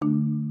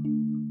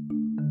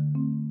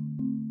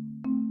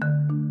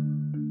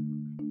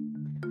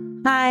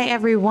Hi,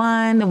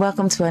 everyone.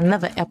 Welcome to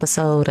another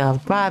episode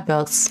of Broad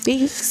Belt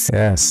Speaks.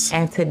 Yes.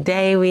 And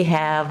today we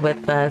have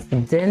with us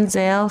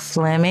Denzel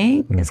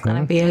Fleming. It's going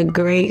to be a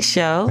great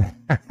show.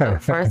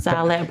 But first,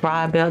 I'll let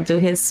Broad Belt do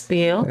his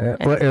spiel.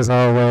 Well, as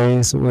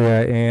always,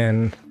 we're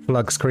in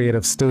Flux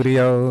Creative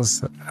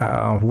Studios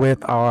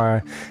with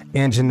our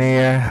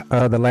engineer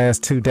of the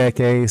last 2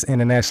 decades,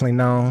 internationally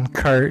known,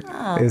 Kurt,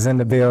 is in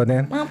the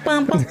building.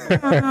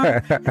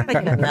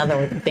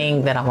 Another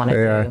thing that I want to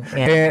do.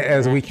 Yeah. And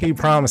as we keep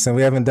promising,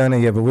 we haven't done it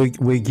yet, but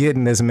we're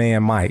getting this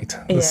man mic'd.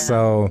 Yeah.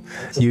 So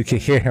you can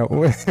hear him.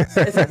 It's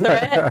a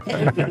threat.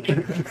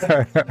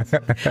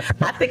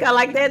 I think I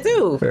like that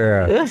too.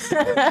 Yeah. Yes,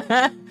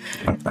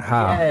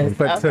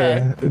 But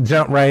okay. to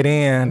jump right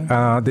in,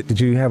 did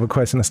you have a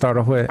question to start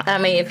off with? I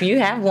mean, if you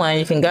have one,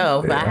 you can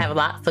go. But I have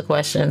lots of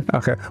questions.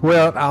 Okay.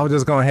 Well, I was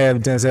just going to have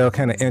Denzel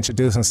kind of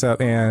introduce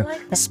himself and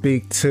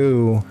speak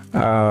to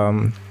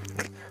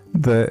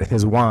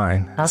his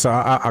wine. Okay.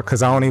 So,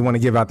 because I don't even want to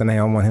give out the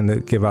name. I want him to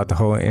give out the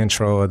whole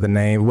intro of the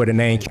name, where the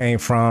name came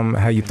from,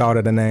 how you thought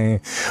of the name.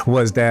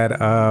 Was that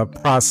a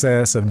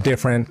process of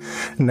different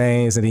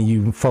names, and then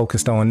you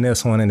focused on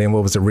this one, and then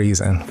what was the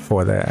reason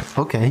for that?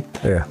 Okay.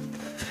 Yeah.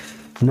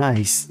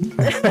 Nice.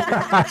 Yes,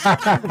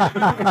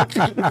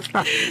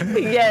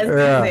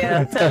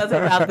 Denzel. Tell us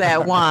about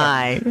that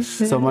wine.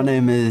 So my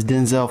name is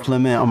Denzel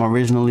Fleming. I'm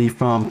originally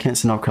from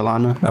Kinston, North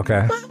Carolina.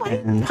 Okay.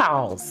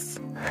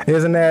 Pause.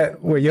 Isn't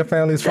that where your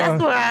family's from?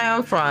 That's where I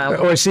am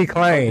from. Or she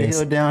claims.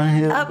 Hill,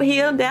 downhill.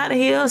 Uphill, down the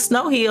hill,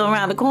 snow hill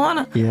around the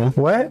corner. Yeah.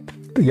 What?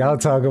 Y'all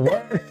talking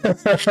what?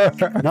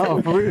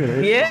 No, for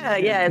real. Yeah,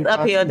 it's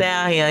uphill,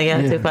 downhill.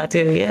 Yeah,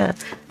 2x2. Yeah.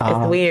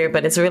 It's weird,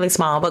 but it's really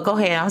small. But go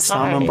ahead. I'm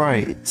sorry.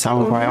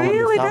 Salmon Bright.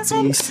 Really? I went That's to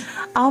Southeast.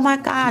 Oh my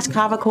gosh,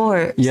 Carver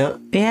Court. Yep.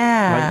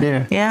 Yeah. Right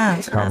there.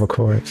 Yeah. Carver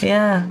Court.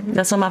 Yeah.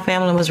 That's where my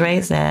family was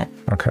raised at.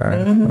 Okay.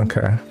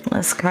 Okay.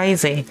 That's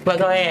crazy. But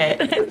go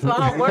ahead. It's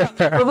all world.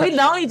 But we've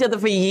known each other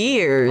for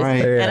years.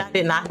 Right. And I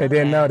did not know I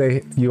didn't know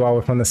that you all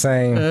were from the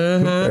same.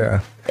 Yeah.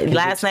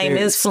 Last name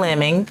is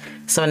Fleming.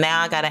 So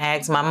now I got to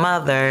ask my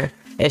mother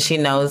if she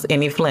knows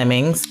any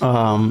Flemings.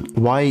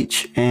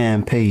 White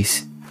and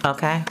Pace.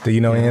 Okay. Do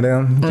you know any of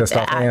them? Just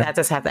offhand? I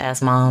just have to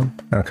ask mom.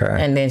 Okay.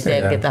 And then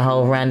she'll get the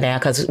whole rundown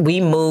because we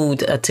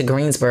moved to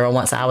Greensboro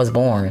once I was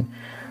born.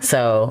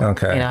 So,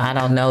 I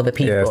don't know the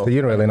people. Yeah, so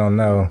you really don't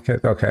know.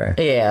 Okay.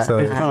 Yeah. So,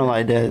 It's kind of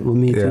like that with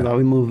me too. Like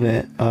we moved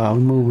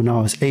when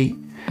I was 8.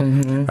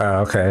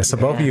 okay. So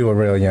both of you were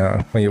real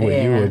young when you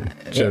were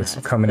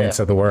just coming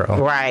into the world.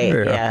 Right.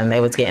 Yeah. And they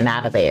was getting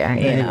out of there,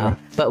 you know.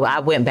 But I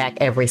went back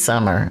every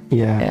summer.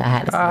 Yeah. I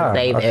had to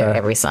stay there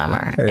every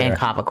summer in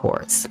Carver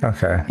Courts.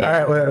 Okay. All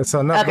right. Well,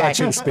 so enough about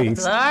you to speak.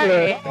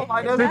 Sorry. She'll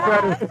try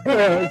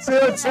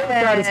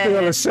to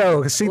steal the show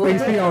because she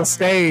thinks she on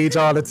stage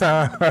all the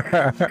time.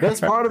 That's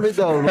part of it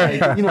though.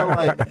 Like,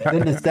 like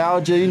the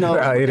nostalgia,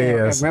 it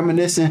is.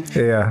 Reminiscing.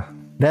 Yeah.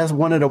 That's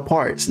one of the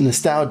parts,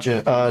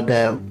 nostalgia,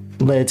 that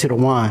led to the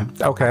wine.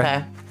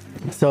 Okay.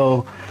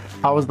 So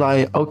I was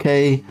like,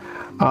 okay,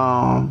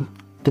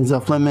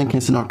 Denzel Fleming,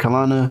 Kinston, North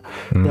Carolina.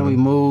 Then we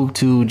moved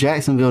to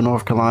Jacksonville,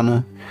 North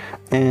Carolina.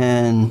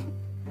 And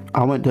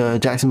I went to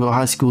Jacksonville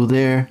High School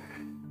there.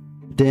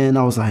 Then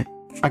I was like,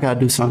 I got to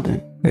do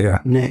something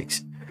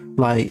next.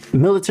 Like,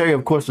 military,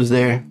 of course, was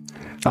there.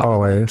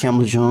 Always. Camp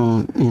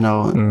Lejeune,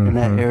 in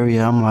that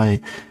area. I'm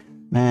like,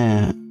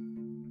 man,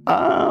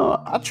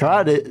 I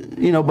tried it,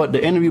 but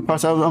the interview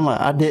process, I'm like,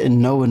 I didn't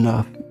know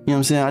enough. You know what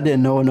I'm saying? I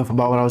didn't know enough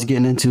about what I was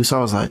getting into. So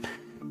I was like,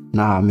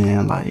 nah,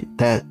 man, like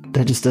that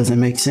just doesn't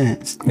make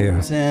sense. You know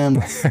what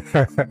I'm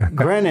saying?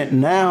 Granted,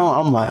 now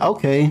I'm like,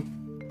 okay,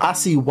 I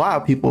see why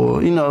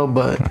people,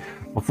 but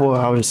before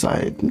I was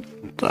like,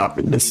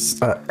 this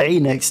is a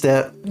next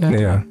step.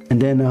 Yeah.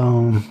 And then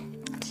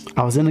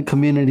I was in the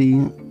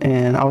community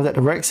and I was at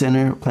the rec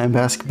center playing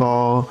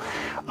basketball,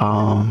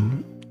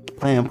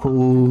 playing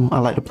pool. I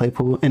like to play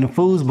pool and the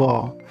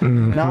foosball.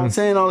 Now I'm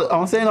saying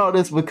all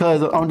this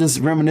because I'm just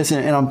reminiscing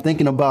and I'm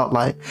thinking about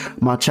like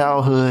my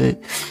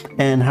childhood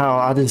and how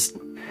I just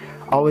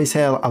always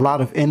had a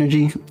lot of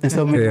energy and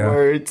so many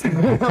words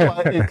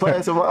like in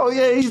class. I'm like, oh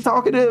yeah, he's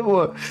talkative,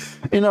 or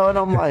and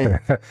I'm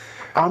like,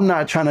 I'm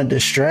not trying to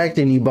distract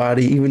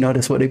anybody, even though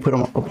that's what they put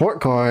on my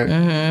report card.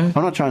 I'm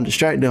not trying to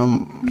distract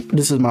them.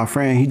 This is my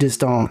friend. He just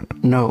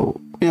don't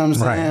know. You know what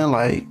I'm saying?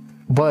 Like,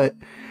 but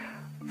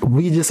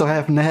we just so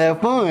happen to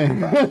have fun in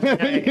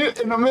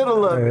the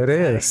middle of it. It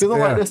is. Because I'm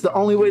like, that's the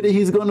only way that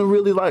he's going to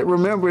really like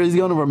remember. He's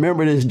going to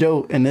remember this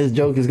joke, and this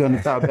joke is going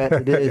to stop back to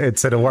this.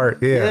 It's to the work.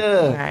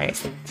 Yeah. Right.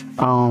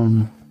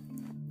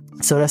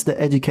 So that's the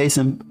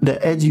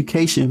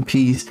education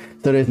piece.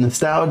 So there's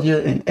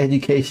nostalgia and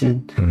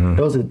education.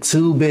 Those are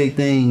two big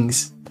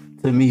things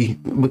to me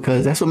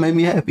because that's what made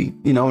me happy.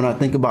 When I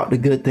think about the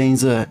good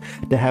things that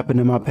happened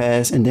in my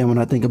past, and then when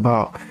I think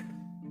about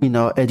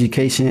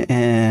education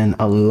and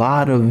a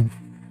lot of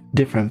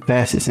different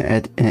facets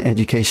in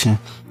education.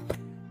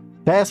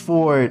 Fast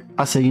forward,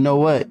 I said, you know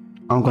what?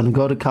 I'm going to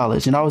go to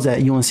college. And I was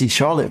at UNC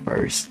Charlotte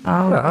first.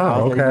 I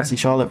was at UNC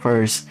Charlotte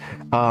first,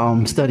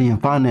 studying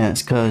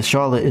finance, because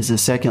Charlotte is the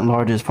second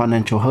largest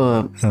financial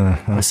hub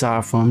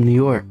aside from New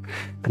York.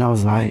 And I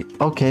was like,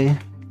 okay,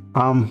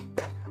 I'm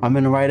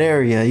in the right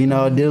area. You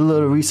know, I did a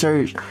little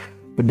research.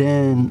 But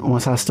then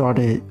once I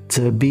started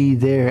to be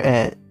there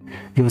at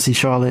UNC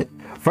Charlotte,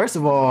 first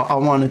of all, I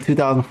won the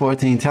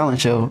 2014 talent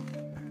show.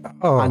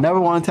 I never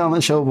won a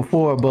talent show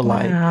before, but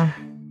like, I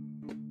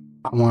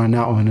won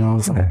that one. And I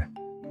was like,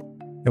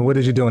 and what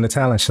did you do in the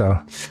talent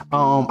show?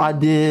 I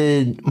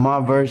did my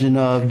version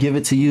of Give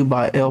It To You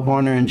by L.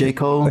 Varner and J.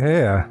 Cole.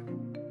 Yeah.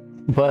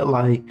 But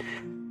like,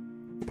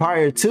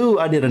 prior to,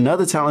 I did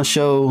another talent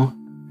show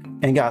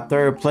and got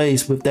third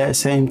place with that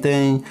same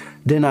thing.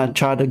 Then I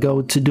tried to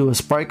go to do a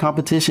Sprite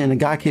competition, and the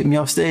guy kicked me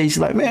off stage. He's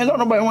like, man, don't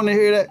nobody want to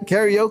hear that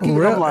karaoke.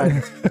 And I'm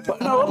like, but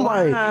no, I'm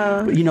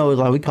like, you know,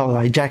 like we call it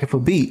like jacket for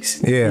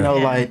beats. Yeah. You know,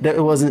 like that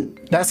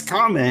that's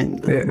common.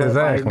 Yeah,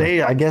 exactly.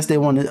 Like I guess they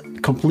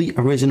wanted complete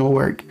original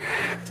work.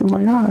 So I'm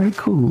like, all right,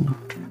 cool.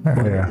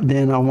 Yeah.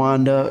 Then I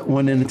wound up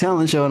winning the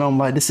talent show, and I'm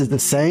like, this is the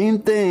same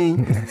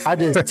thing. I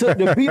just took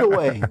the beat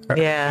away.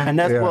 Yeah. And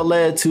that's what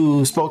led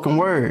to spoken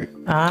word.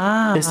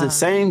 It's the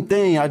same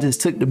thing. I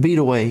just took the beat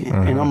away.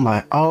 And I'm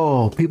like,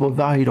 oh, people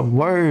value the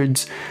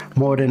words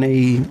more than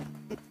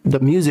the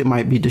music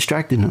might be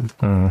distracting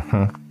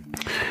them.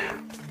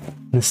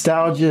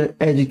 Nostalgia,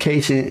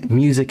 education,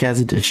 music as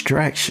a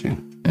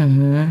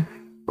distraction.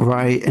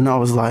 Right? And I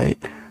was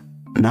like,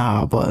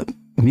 nah, but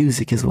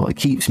music is what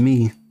keeps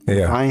me.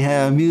 Yeah. If I ain't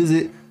have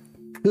music,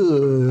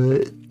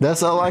 good.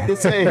 That's all I can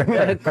say.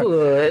 Good.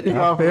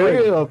 For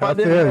real. If I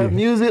didn't have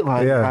music,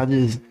 like I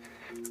just,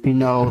 you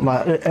know,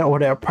 like, or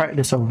that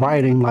practice of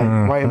writing, like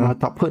writing my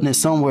thought, putting it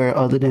somewhere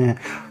other than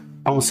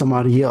on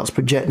somebody else,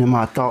 projecting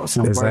my thoughts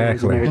and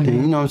words and everything.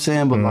 You know what I'm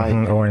saying? But like,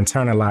 or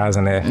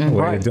internalizing it,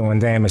 where it's doing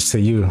damage to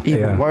you.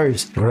 Even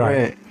worse.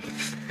 Right.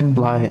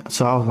 Like,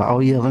 so I was like, oh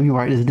yeah, let me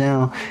write this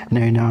down. And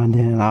every now and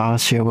then I'll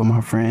share with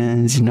my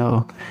friends, you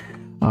know.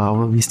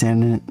 We'll be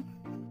standing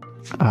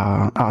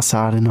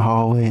outside in the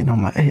hallway, and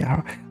I'm like, hey,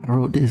 I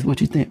wrote this. What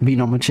you think?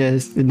 Beating on my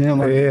chest, and then I'm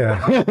like,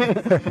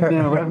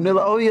 then they're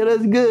like, oh yeah,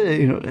 that's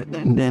good. You know,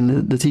 and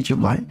then the teacher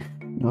be like,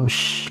 no,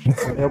 shh.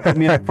 They'll put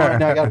me in front.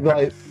 Now I gotta be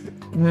like,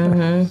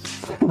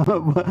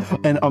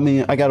 and I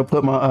mean, I gotta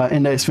put my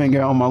index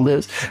finger on my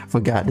lips.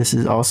 Forgot this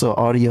is also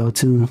audio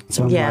too,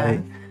 so I'm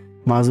like,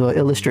 might as well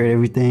illustrate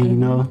everything, you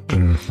know.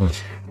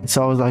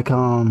 So I was like,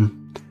 all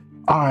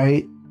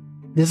right.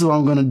 This is what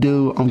I'm gonna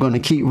do. I'm gonna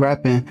keep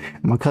rapping.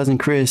 My cousin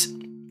Chris,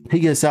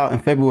 he gets out in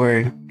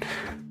February.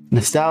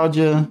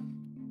 Nostalgia,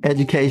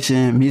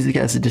 education, music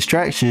as a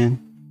distraction, ?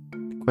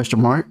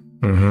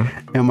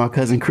 And my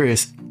cousin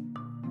Chris.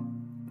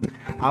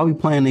 I'll be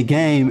playing the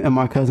game, and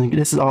my cousin,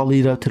 this is all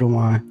lead up to the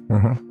wine.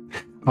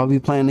 I'll be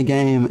playing the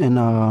game, and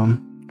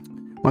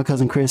my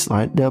cousin Chris,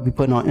 like, they'll be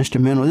putting on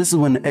instrumental. This is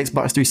when the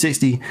Xbox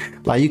 360,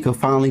 like, you could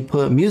finally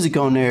put music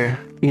on there,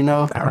 you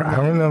know?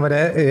 I remember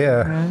that,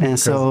 And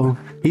so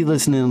he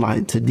listening,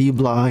 like, to D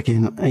Block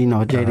and, you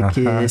know, Jada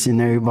Kiss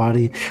and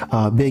everybody,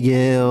 Big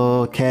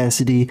L,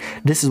 Cassidy.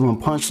 This is when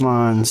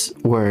punchlines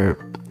were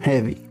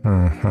heavy,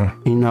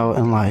 you know,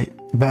 and like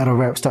battle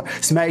rap star.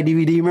 Smack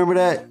DVD, remember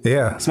that?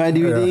 Yeah. Smack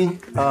DVD,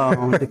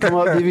 the Come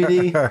Up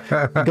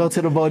DVD, go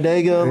to the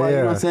bodega, like, you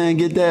know what I'm saying,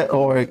 get that,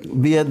 or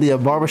be at the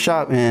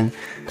barbershop and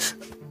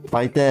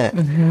like that.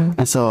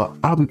 And so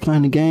I'll be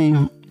playing the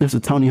game. There's a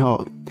Tony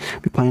Hawk.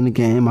 Be playing the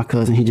game. My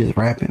cousin, he just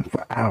rapping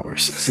for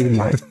hours. See,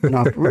 like,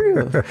 no, for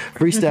real.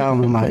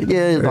 Freestyling, like,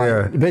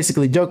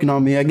 basically joking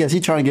on me. I guess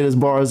he trying to get his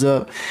bars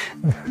up,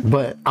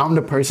 but I'm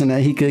the person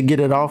that he could get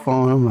it off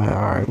on. I'm like,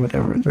 all right,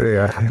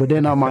 whatever. But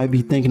then I might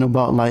be thinking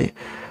about, like,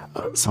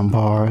 some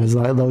bars,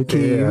 like, low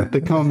key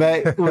to come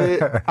back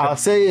with. I'll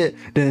say it,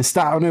 then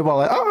stop, and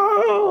everybody like,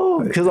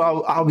 oh, because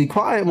I'll be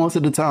quiet most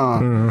of the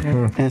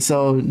time. And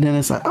so then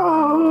it's like,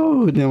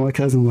 oh, then my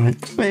cousin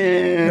like,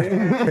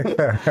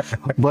 man.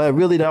 But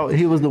really,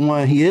 he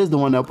is the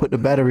one that put the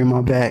battery in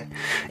my back,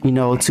 you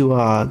know,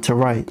 to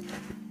write.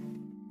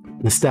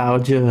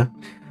 Nostalgia,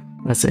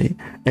 let's say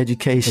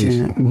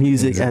education,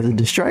 music as a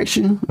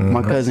distraction,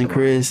 my cousin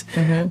Chris,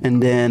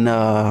 and then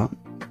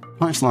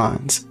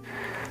punchlines.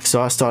 So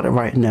I started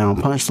writing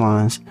down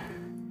punchlines.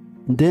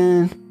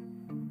 Then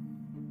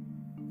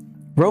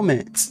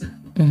romance.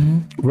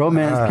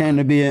 Romance came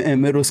to be in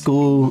middle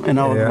school, and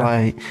I was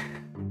like,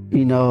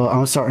 you know,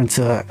 I'm starting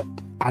to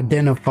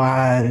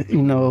identify,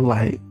 you know,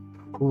 like,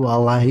 who I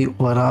like,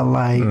 what I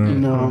like. You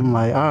know, I'm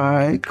like, all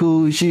right,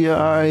 cool, she all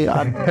right.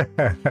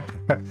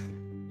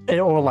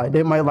 Or like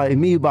they might like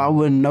me, but I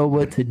wouldn't know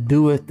what to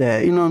do with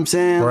that. You know what I'm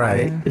saying?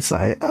 Right. Like, it's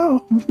like,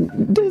 oh,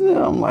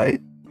 I'm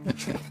like,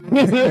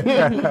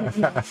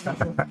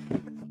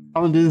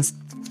 I'm just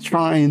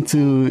trying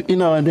to, you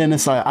know, and then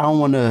it's like, I don't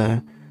want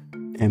to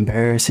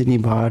embarrass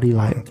anybody,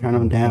 like turn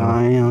them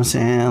down, you know what I'm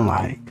saying?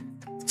 Like,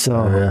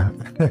 so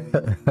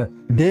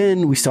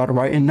then we started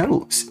writing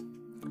notes.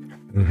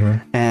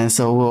 And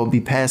so we'll be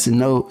passing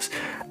notes,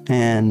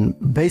 and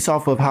based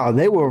off of how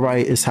they will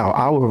write is how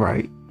I will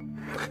write.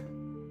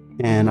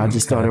 And I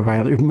just started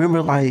writing.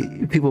 Remember,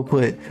 like, people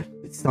put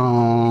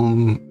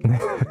song,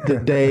 the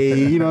day,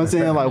 you know what I'm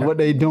saying? Like, what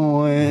they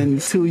doing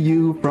to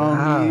you,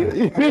 from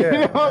you. You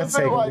know what I'm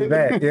saying? Take me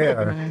back,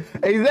 yeah.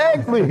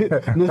 Exactly.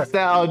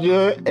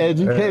 Nostalgia,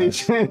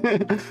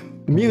 education,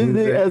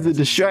 music as a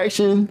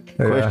distraction,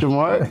 question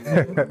mark.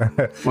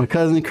 My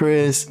cousin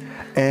Chris,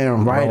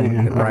 and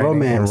writing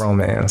romance. And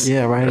romance.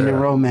 Yeah, writing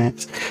and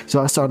romance.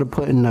 So I started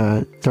putting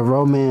the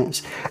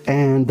romance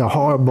and the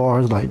hard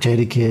bars like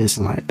Jada Kiss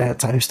and like that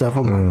type of stuff.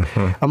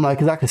 I'm like,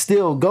 because I could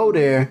still go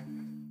there,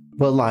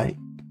 but like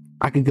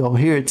I could go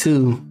here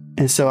too.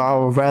 And so I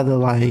would rather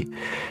like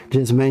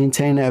just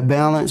maintain that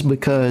balance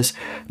because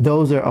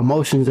those are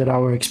emotions that I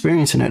was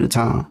experiencing at the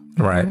time.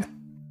 Right.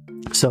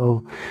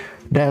 So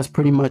that's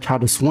pretty much how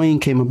the swing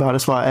came about.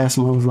 That's why I asked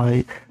him, I was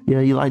like,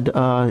 yeah, you like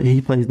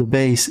he plays the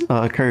bass,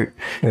 Kurt.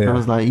 And I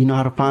was like, you know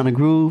how to find a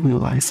groove? He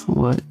was like,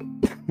 somewhat.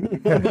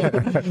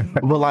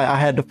 But like I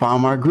had to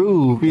find my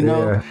groove, you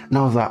know? And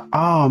I was like,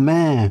 oh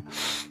man.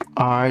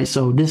 All right,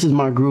 so this is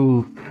my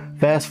groove.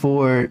 Fast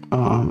forward,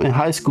 in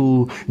high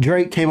school,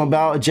 Drake came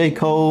about, J.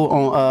 Cole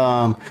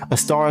on A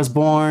Star Is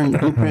Born,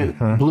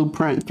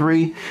 Blueprint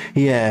 3.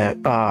 He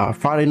had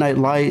Friday Night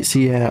Lights.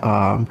 He had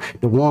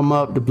the warm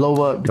up, the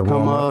blow up, the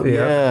come up.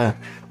 Yeah.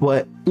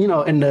 But, you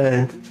know,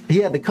 he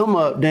had the come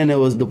up, then it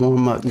was the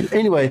warm up.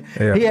 Anyway,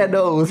 he had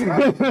those.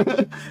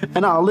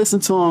 And I'll listen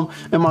to him,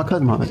 and my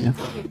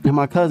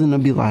cousin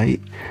would be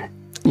like,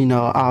 you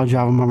know, I'll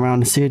drive him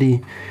around the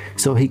city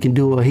so he can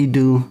do what he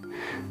do.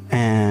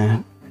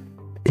 And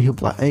he'll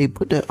be like, hey,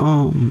 put that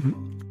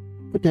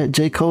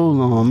J.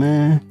 Cole on,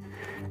 man.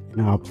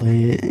 And I'll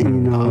play it, you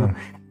know.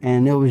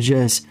 And it was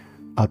just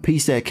a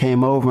piece that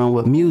came over, and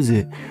with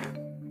music,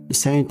 the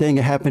same thing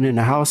that happened in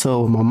the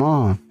household with my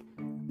mom.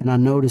 And I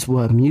noticed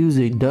what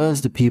music does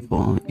to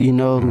people, you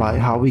know, like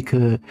how we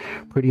could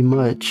pretty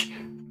much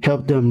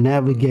help them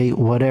navigate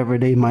whatever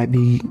they might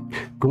be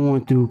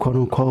going through, quote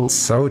unquote.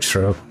 So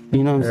true.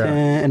 You know what I'm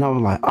saying? And I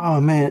was like, oh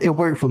man, it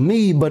worked for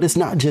me, but it's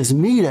not just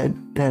me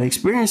that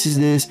experiences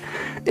this.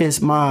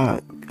 It's my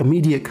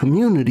immediate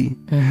community.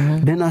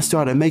 Then I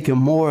started making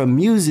more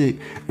music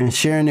and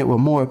sharing it with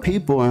more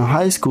people in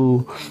high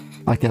school.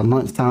 Like at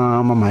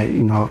lunchtime, I might,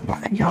 you know,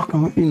 like, y'all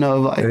come, you know,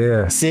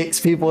 like 6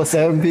 people,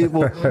 7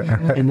 people.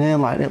 And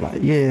then like, they're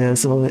like, yeah.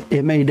 So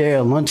it made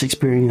their lunch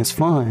experience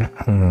fun.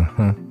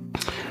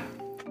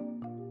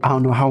 I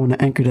don't know how I want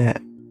to anchor that.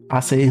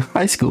 I say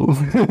high school.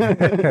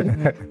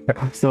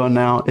 So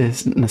now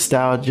it's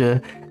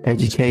nostalgia,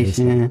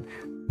 education,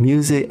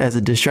 music as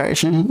a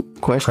distraction,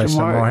 question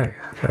mark.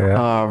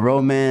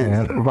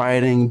 Romance,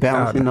 writing,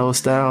 balancing those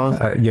styles.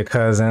 Your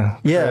cousin.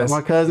 Chris.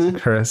 My cousin.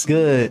 Chris.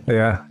 Good.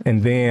 Yeah.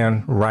 And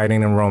then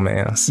writing and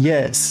romance.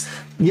 Yes.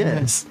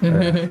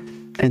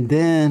 And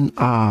then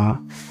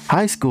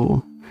high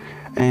school.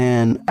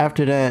 And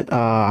after that,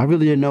 I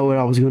really didn't know what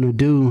I was going to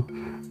do.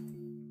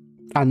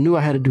 I knew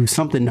I had to do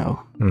something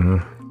though.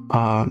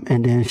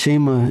 And then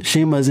Shima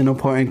is an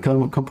important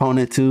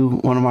component too.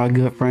 One of my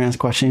good friends,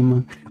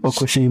 Kwashima.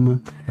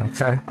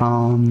 Okay.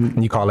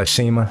 You call her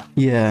Shima?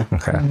 Yeah.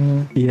 Okay.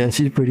 Yeah,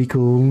 she's pretty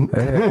cool.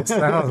 It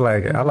sounds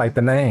like it. I like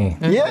the name.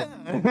 Yeah.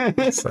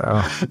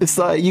 So it's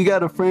like you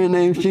got a friend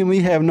named Shima,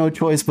 you have no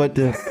choice but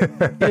to, you know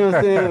what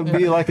I'm saying,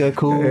 be like a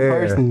cool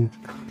person.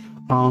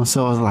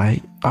 So I was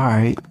like, all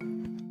right.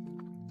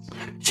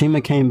 Shima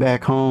came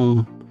back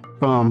home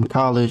from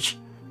college.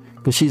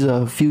 But she's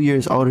a few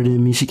years older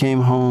than me. She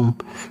came home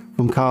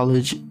from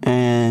college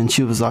and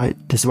she was like,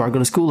 this is where I go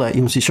to school at,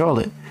 UNC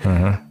Charlotte.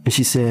 And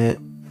she said,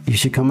 you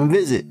should come and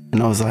visit.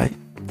 And I was like,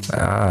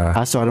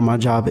 I started my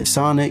job at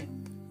Sonic.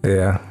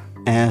 Yeah.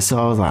 And so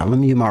I was like, let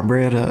me get my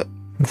bread up.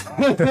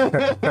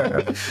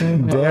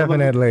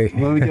 Definitely.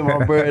 Let me get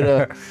my bread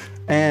up.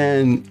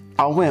 And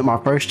I went, my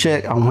first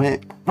check, I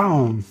went,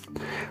 boom.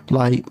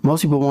 Like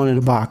most people wanted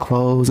to buy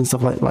clothes and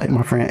stuff like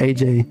my friend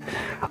AJ.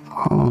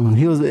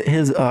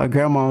 His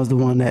grandma was the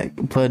one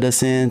that plugged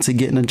us in to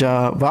getting a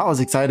job. But I was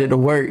excited to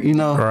work, you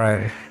know?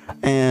 Right.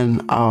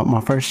 And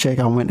my first check,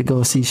 I went to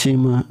go see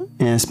Shima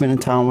and spending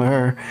time with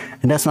her.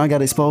 And that's when I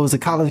got exposed to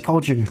college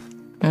culture.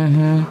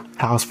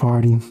 House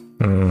party.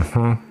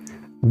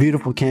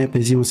 Beautiful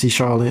campus, UNC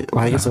Charlotte.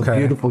 Like it's a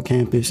beautiful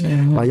campus.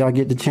 Like y'all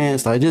get the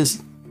chance, like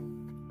just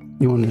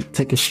you want to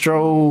take a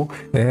stroll.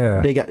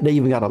 Yeah. They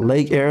even got a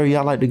lake area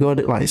I like to go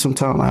to. Like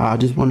sometimes like I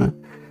just want to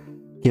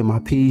get my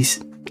peace.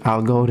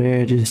 I'll go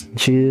there, just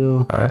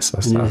chill,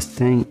 just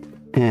think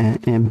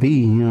and be,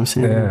 you know what I'm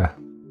saying? Yeah.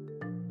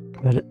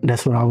 But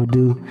that's what I would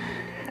do.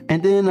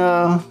 And then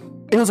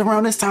it was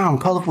around this time,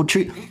 colorful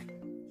tree.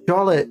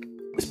 Charlotte,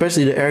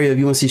 especially the area of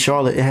UNC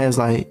Charlotte, it has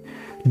like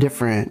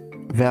different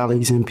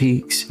valleys and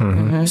peaks.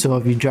 So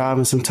if you're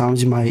driving,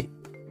 sometimes you might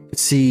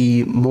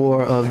see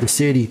more of the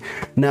city.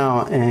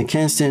 Now in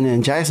Kinston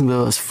and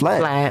Jacksonville, it's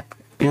flat.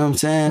 You know what I'm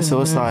saying? So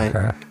it's like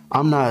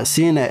I'm not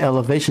seeing that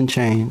elevation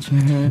change,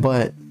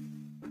 but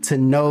to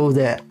know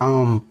that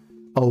I'm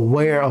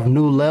aware of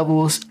new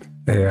levels,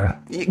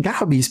 you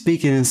gotta be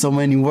speaking in so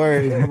many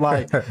words.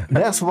 Like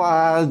that's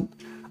why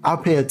I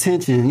pay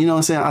attention. You know what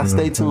I'm saying? I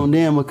stay tuned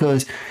in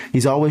because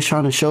he's always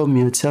trying to show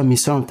me or tell me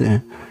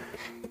something.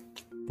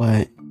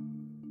 But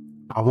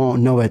I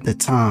won't know at the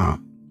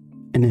time.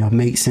 And it'll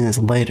make sense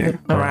later.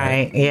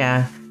 Right.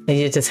 Yeah. And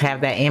you just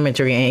have that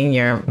imagery in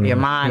your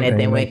mind, and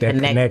then we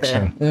connect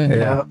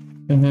Yeah.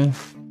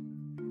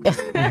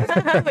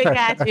 We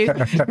got you.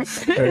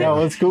 That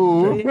was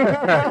cool.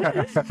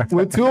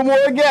 When two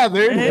more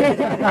gathered.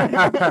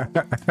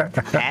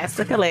 That's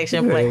the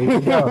collection plate.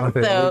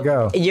 There you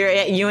go. You're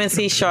at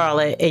UNC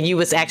Charlotte, and you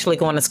was actually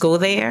going to school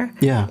there?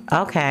 Yeah.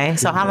 Okay.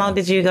 So how long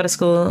did you go to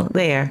school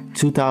there?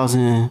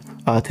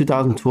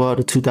 2012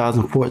 to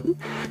 2014.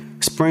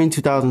 Spring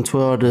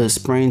 2012 to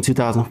spring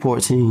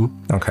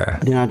 2014. Okay.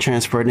 Then I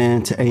transferred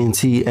into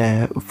A&T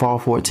at fall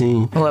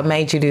 14. What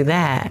made you do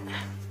that?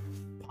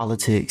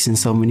 Politics in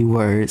so many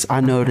words. I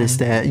noticed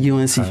that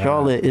UNC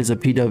Charlotte is a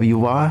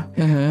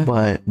PWI,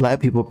 but black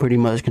people pretty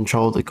much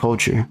control the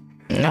culture.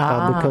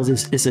 Because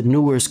it's a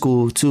newer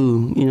school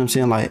too. You know what I'm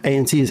saying? Like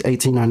A&T is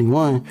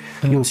 1891,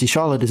 UNC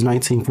Charlotte is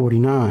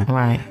 1949.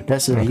 Right.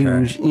 That's a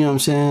huge, you know what I'm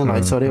saying?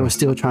 Like, so they were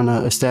still trying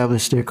to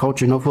establish their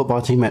culture. No football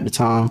team at the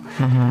time.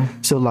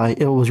 So like,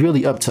 it was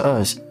really up to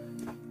us.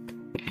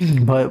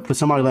 But for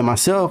somebody like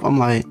myself, I'm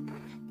like,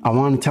 I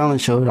won a talent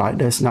show. Like,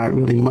 that's not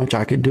really much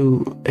I could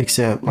do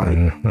except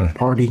like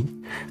party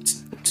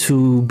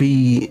to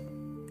be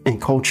in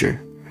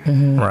culture.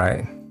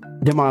 Right.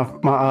 Then my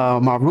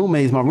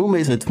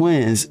roommates are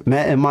twins,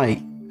 Matt and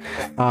Mike.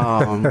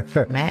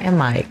 Matt and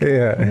Mike.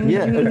 Yeah.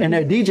 Yeah, and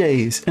they're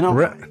DJs. And I'm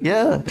like,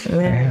 yeah.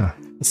 Yeah.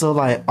 So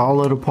like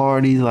all of the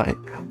parties, like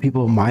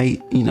people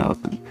might, you know,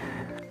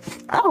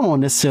 I don't want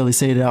to necessarily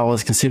say that I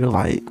was considered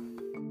like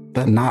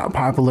the not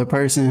popular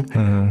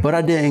person, but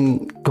I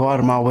didn't go out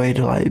of my way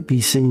to like be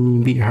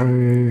seen, be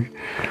heard,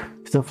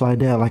 stuff like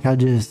that. Like I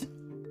just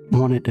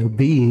wanted to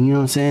be, you know what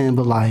I'm saying?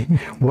 But like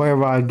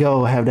wherever I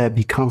go, have that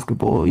be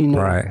comfortable, you know?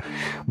 Right.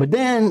 But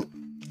then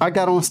I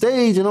got on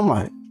stage and I'm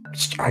like,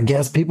 I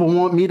guess people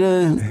want me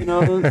to, you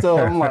know, so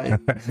I'm like,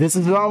 this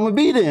is what I'm gonna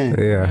be then.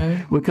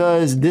 Yeah.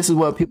 Because this is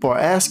what people are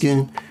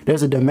asking.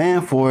 There's a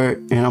demand for it.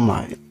 And I'm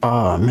like,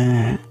 oh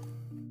man,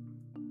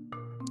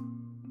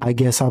 I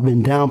guess I've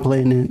been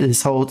downplaying it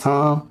this whole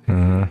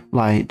time,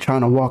 like trying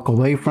to walk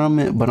away from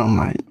it. But I'm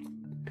like,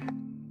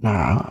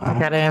 nah, I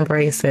gotta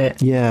embrace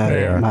it.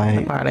 yeah,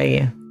 like Part of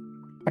you.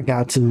 I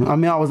got to. I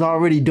mean, I was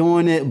already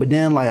doing it, but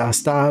then like I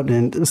stopped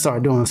and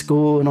started doing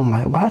school, and I'm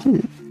like, why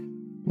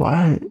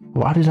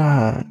did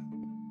I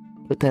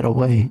put that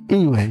away?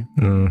 Anyway,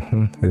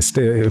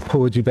 It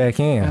pulled you back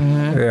in.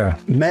 Yeah.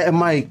 Matt and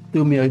Mike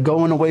threw me a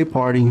going away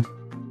party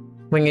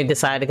When you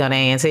decided to go to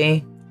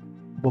A&T?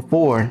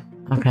 before,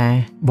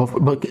 Okay. but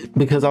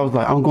because I was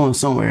like, I'm going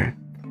somewhere.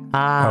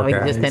 Oh, you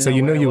just Okay. didn't So know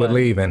you knew where you it were was.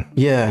 leaving.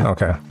 Yeah.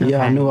 Okay.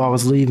 Yeah, I knew I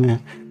was leaving.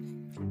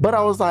 But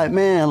I was like,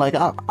 man, like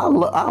I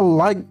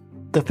like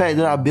the fact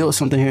that I built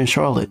something here in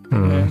Charlotte.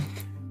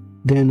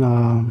 Then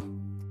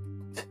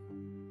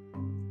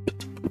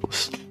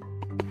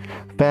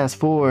fast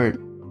forward,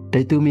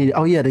 they threw me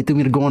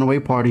the going away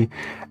party,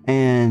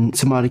 and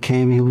somebody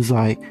came and he was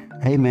like,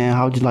 hey man,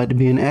 how'd you like to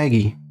be an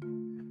Aggie?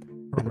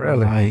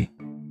 Really? Like,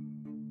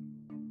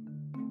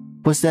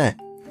 what's that?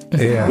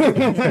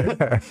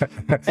 Yeah.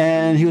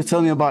 And he was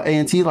telling me about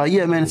A&T, like,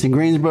 yeah, man, it's in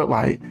Greensboro.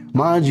 Like,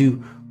 mind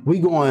you, we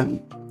going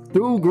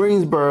through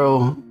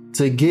Greensboro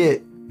to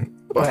get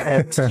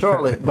at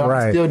Charlotte, but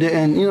Right. I still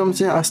didn't, you know what I'm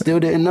saying? I still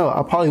didn't know.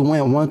 I probably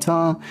went one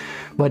time,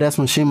 but that's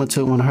when Shima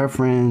took one of her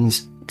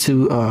friends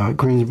to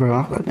Greensboro.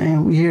 I was like,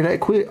 damn, we here that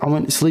quick? I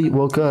went to sleep,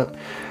 woke up.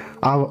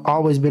 I've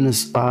always been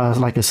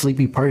like a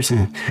sleepy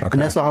person. And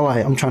that's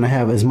why I'm trying to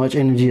have as much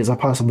energy as I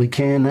possibly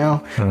can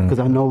now, because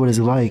I know what it's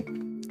like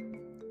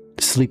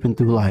sleeping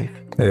through life.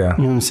 Yeah. You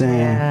know what I'm saying?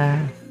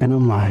 Yeah. And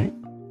I'm like,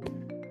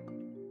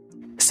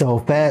 so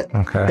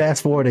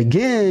fast forward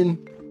again.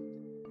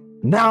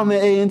 Now I'm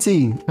at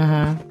A&T,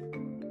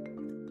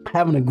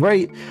 having a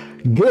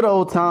good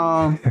old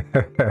time,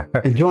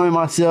 enjoying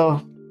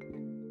myself,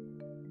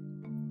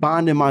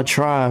 finding my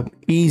tribe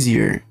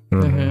easier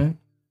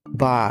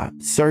by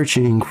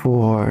searching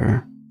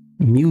for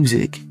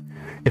music.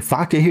 If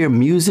I could hear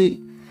music,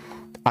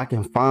 I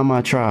can find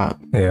my tribe.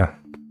 Yeah.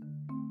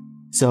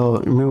 So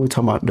remember we were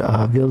talking about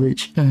the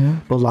village,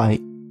 but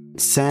like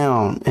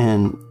sound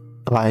and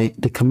like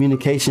the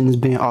communication is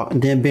being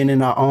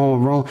in our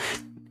own room.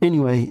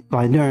 Anyway,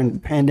 like during the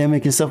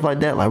pandemic and stuff like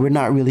that, like we're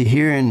not really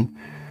hearing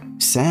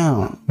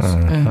sounds.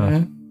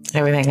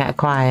 Everything got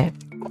quiet.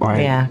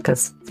 Right. Yeah,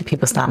 because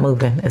people stopped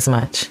moving as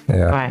much.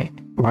 Yeah.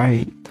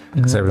 Right.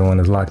 Because everyone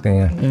is locked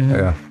in.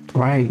 Yeah.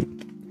 Right.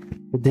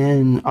 But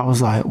then I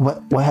was like,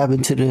 what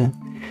happened to the...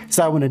 It's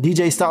like when a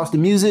DJ stops the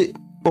music,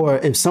 or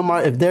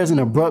if there's an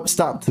abrupt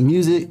stop to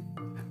music,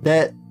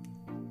 that...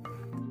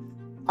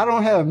 I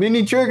don't have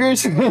many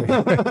triggers,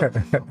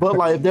 but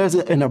like if there's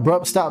an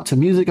abrupt stop to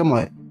music, I'm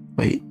like,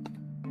 wait,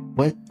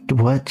 what?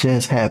 what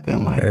just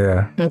happened? Like,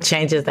 It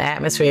changes the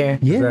atmosphere.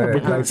 yeah,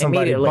 It's like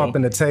somebody Immediately.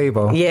 bumping the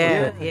table.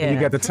 Yeah. You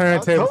got the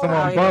turntable,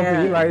 someone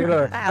bumping. You like,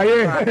 look,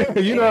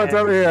 you know what I'm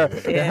talking about?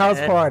 The house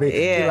party.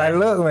 You like,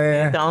 look,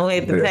 man. Don't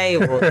hit the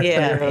table.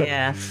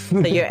 Yeah. So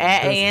you're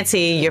at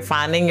A&T, you're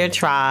finding your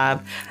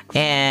tribe,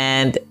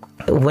 and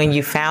when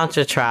you found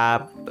your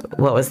tribe,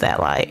 what was that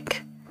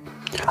like?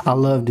 I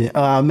loved it.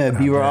 I met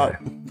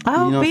B-Rock.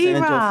 Oh,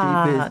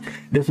 B-Rock. Josephus.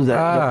 This was at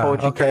the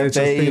Poetry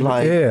Cafe.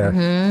 Like,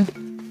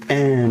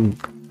 and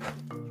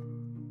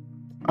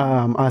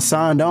I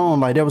signed on.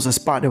 Like, there was a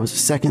spot. There was a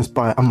second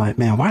spot. I'm like,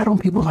 man, why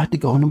don't people like to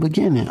go in the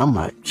beginning? I'm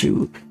like,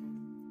 shoot.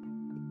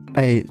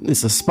 Hey,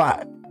 it's a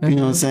spot. You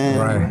know what I'm saying?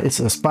 Right. It's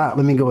a spot.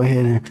 Let me go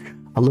ahead and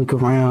I look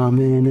around,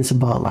 man. It's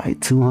about like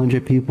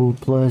 200 people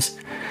plus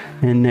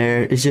in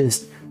there. It's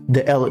just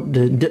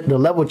the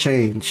level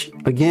change.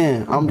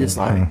 Again, I'm just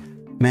like,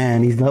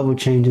 man, these level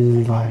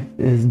changes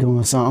is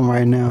doing something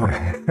right now.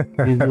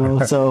 You know,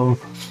 so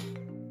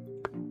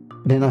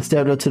then I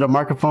stepped up to the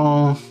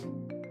microphone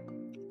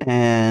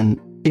and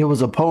it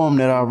was a poem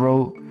that I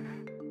wrote.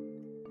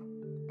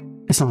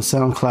 It's on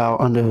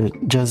SoundCloud under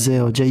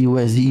Denzel,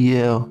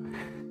 Juszel.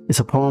 It's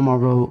a poem I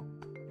wrote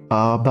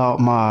about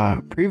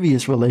my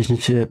previous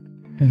relationship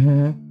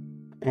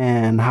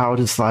and how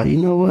just like, you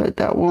know what,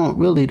 that wasn't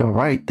really the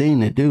right thing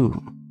to do.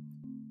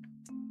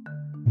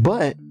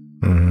 But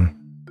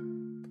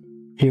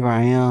here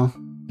I am.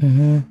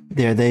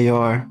 There they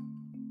are.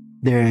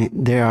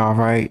 They're all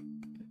right.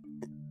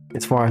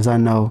 As far as I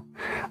know,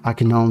 I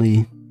can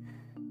only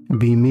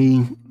be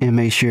me and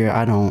make sure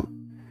I don't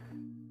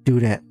do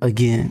that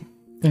again.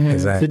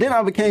 Exactly. So then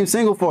I became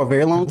single for a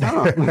very long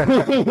time.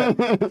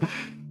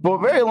 For a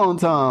very long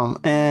time.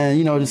 And,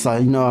 you know, just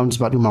like, you know, I'm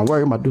just about to do my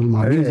work, I'm about to do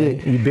my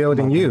music. You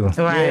building you.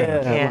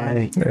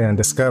 Right. And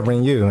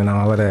discovering you and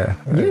all of that.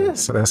 Yeah.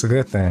 So that's a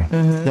good thing.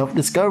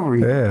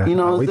 Self-discovery. Yeah. You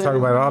know what We I'm talk saying?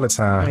 about it all the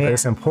time.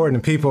 It's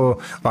important.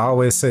 People, I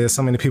always say,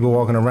 so many people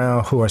walking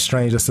around who are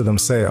strangers to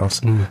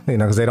themselves, you know,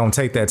 because they don't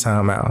take that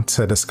time out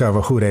to discover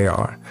who they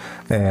are.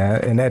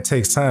 And that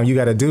takes time. You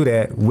got to do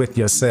that with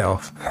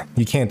yourself.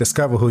 You can't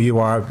discover who you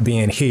are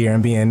being here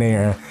and being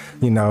there,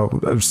 you know,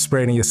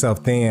 spreading yourself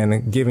thin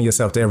and giving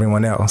yourself to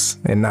everyone else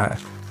and not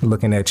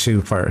looking at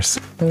you first.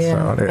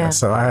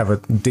 So I have a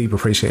deep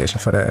appreciation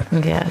for that.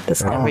 Yeah,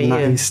 discover you.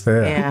 Nice.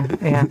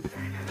 Yeah.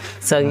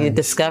 So you're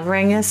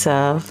discovering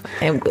yourself.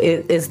 And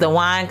is the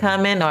wine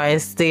coming or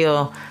is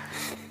still...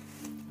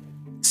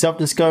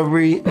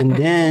 Self-discovery. And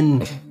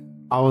then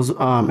I was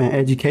in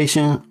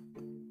education.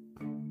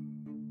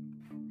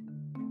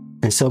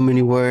 In so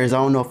many words, I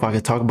don't know if I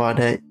could talk about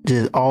that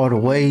just all the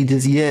way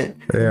just yet.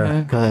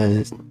 Yeah.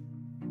 Because...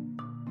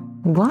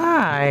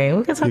 Why?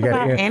 We can talk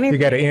about anything. You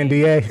got an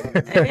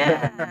NDA?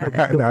 Yeah.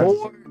 the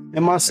board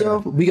and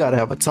myself, we got to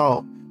have a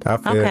talk. I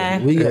feel Okay.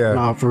 it. We got,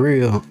 nah, for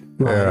real.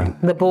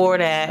 Like, The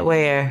board at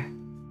where?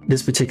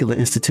 this particular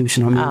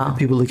institution. I mean,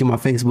 people look at my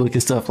Facebook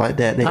and stuff like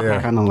that. They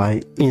kind of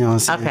like, you know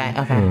what I'm saying?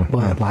 Okay.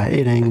 But like,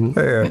 it ain't.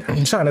 Yeah,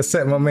 I'm trying to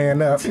set my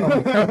man up. We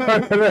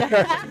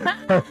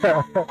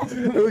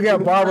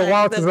got Barbara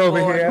Walters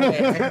over here.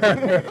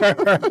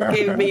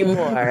 Give me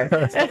more.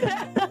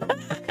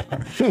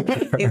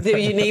 Do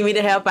you need me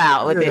to help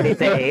out with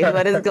anything?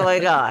 What is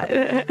going on?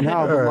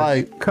 No, but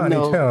like, you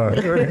know,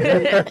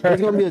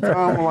 there's gonna be a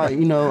time where, like,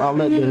 you know,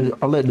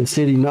 I'll let the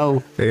city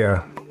know.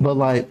 Yeah.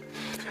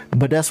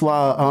 But that's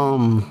why,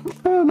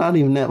 not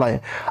even that.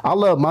 Like, I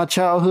love my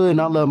childhood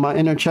and I love my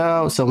inner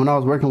child. So when I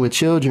was working with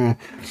children,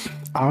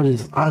 I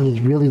just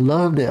really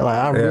loved it. Like,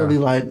 I really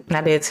like. I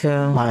did too.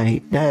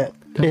 Like that,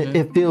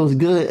 it feels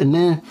good. And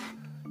then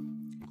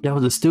there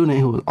was a student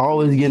who was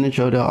always getting in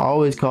trouble. They'll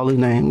always call his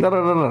name.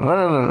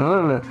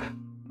 I'm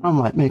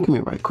like, man, come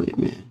here right quick,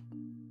 man.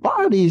 Why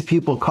are these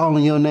people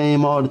calling your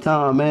name all the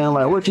time, man?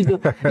 Like, what you do?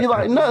 You're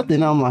like,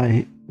 nothing. I'm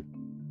like,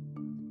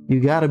 you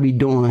got to be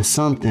doing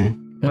something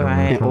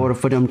in order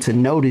for them to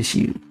notice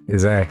you.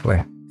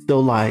 Exactly. So,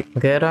 like,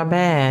 good or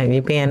bad,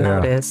 you being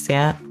noticed,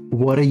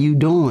 what are you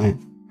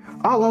doing?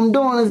 All I'm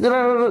doing is,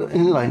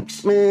 and you're like,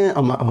 man,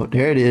 I'm like, oh,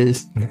 there it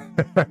is.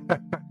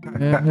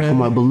 I'm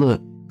like, but look,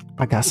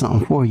 I got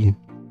something for you.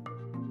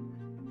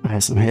 I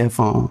had some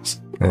headphones.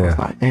 I was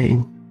like,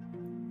 hey,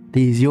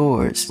 these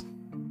yours.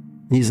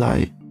 He's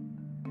like,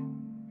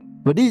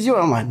 but these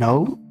yours? I'm like,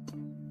 no,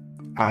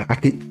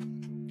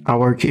 I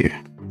work here.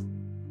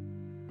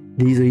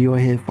 These are your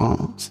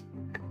headphones.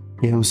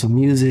 Give him some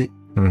music.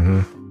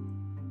 You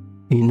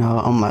know,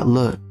 I'm like,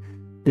 look,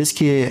 this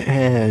kid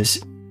has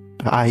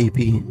an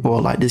IEP,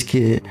 or like this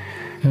kid,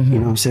 you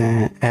know what I'm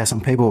saying, has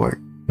some paperwork.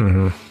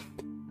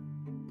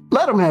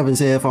 Let him have his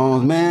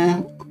headphones,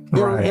 man. You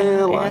know what I'm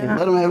saying? Like,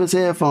 let him have his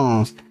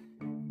headphones.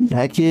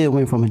 That kid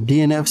went from a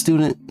DNF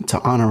student to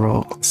honor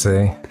roll.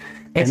 See?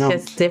 It's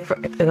just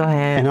different. Go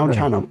ahead. And I'm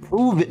trying to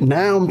prove it.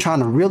 Now I'm trying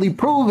to really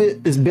prove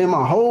it. It's been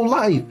my whole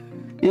life.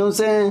 You know what I'm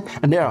saying?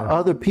 And there are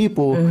other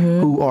people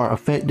who are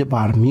affected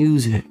by the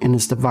music, and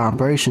it's the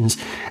vibrations,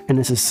 and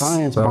it's a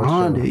science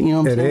behind it. You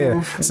know what I'm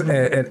saying?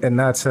 It is. And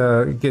not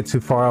to get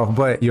too far off,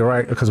 but you're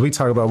right, because we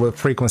talk about with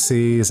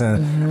frequencies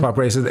and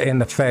vibrations, and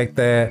the fact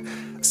that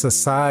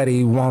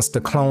society wants to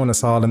clone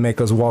us all to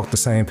make us walk the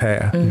same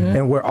path.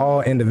 And we're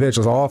all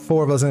individuals. All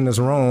four of us in this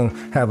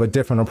room have a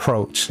different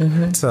approach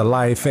to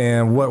life,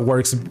 and what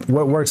works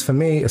for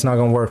me, it's not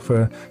going to work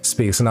for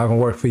Speaks. It's not going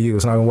to work for you.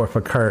 It's not going to work for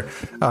Kurt.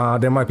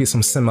 There might be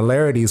some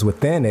similarities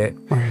within it,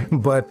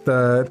 but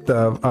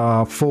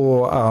the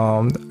full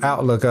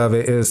outlook of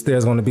it is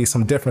there's going to be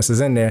some differences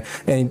in there,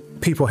 and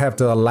people have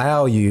to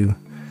allow you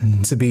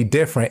to be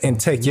different and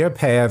take your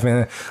path.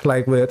 And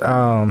like with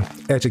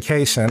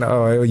education,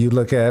 or you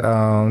look at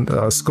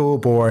a school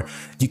board,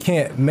 you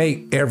can't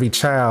make every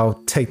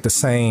child take the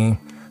same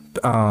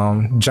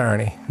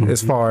journey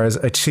as far as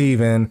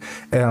achieving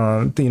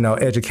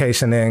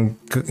education and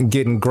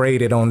getting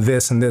graded on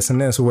this and this and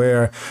this,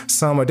 where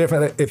some are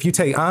different. If you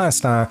take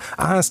Einstein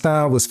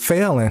was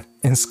failing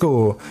in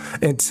school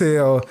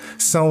until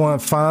someone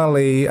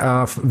finally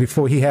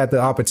before he had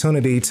the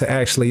opportunity to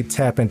actually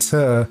tap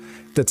into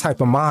the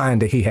type of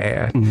mind that he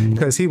had,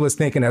 because he was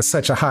thinking at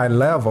such a high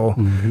level,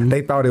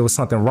 they thought it was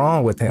something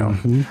wrong with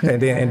him.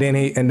 And then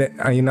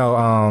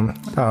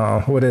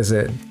what is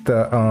it,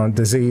 the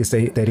disease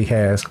that he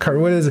has,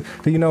 Kurt, what is it,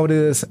 do you know what it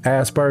is?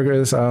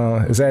 Asperger's,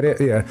 is that it?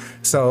 Yeah.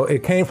 So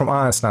it came from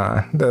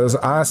Einstein.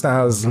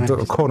 Einstein was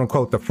quote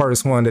unquote the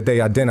first one that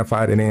they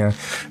identified it in,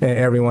 and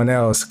everyone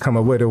else come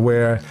up with it,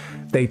 where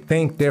they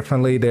think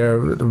differently. They're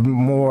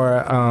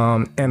more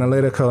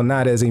analytical,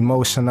 not as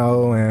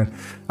emotional, and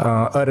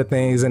other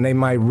things. And they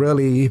might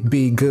really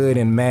be good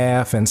in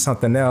math and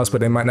something else,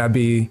 but they might not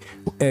be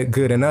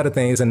good in other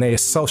things. And their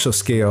social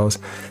skills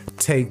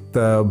take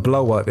the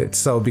blow of it.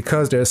 So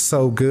because they're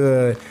so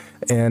good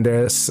and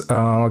they're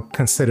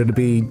considered to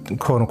be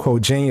quote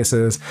unquote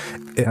geniuses,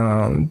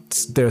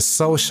 their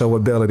social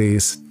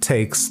abilities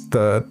takes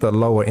the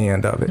lower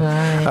end of it.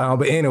 Right.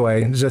 But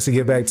anyway, just to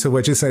get back to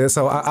what you said,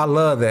 so I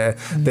love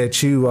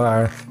that you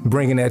are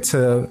bringing that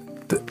to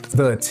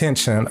the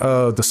attention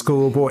of the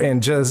school board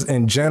and just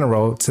in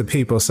general to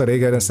people, so they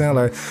get to understand,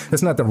 like,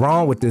 there's nothing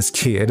wrong with this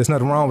kid, there's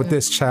nothing wrong with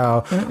this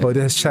child or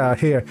this child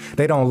here.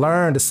 They don't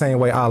learn the same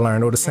way I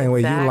learned or the same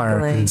way you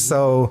learn.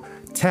 So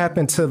tap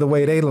into the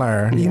way they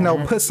learn.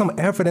 Put some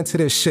effort into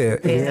this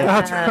shit.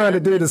 I'm trying to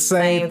do the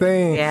same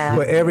thing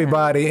with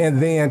everybody,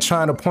 and then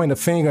trying to point a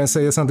finger and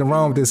say there's something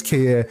wrong with this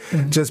kid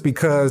just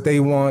because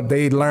they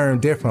learn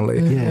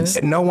differently.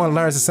 No one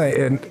learns the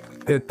same. And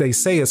they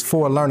say it's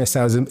 4 learning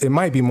styles. It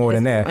might be more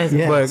than that,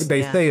 but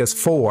they say it's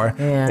 4.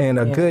 And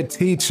a good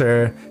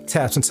teacher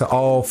taps into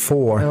all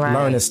 4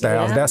 learning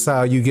styles. That's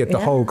how you get the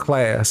whole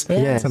class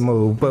to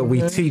move. But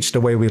we teach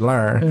the way we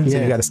learn, so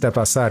you got to step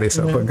outside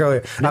yourself. But go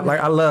ahead.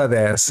 I love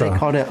that. So they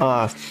call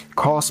that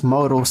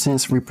cross-modal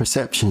sensory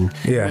perception.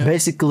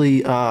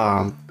 Basically,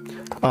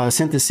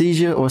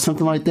 synesthesia or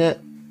something like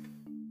that.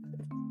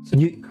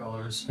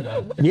 Colors.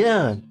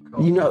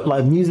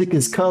 Like music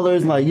is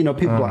colors. Like,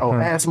 people like, oh,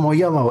 add some more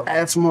yellow,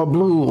 add some more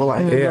blue. Or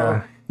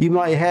like, you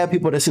might have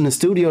people that's in the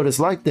studio that's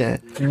like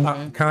that.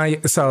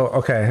 Kanye, so,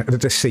 okay,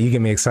 this shit, you get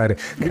me excited.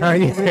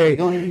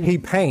 Kanye, he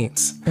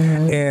paints,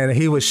 and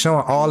he was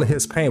showing all of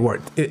his paint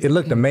work. It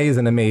looked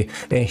amazing to me.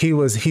 And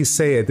he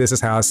said, this is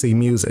how I see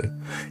music.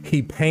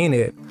 He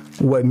painted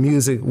what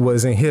music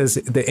was in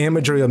the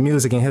imagery of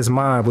music in his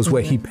mind was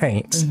what he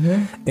paints.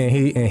 And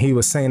he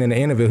was saying in the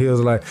interview, he was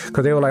like,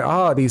 because they were like,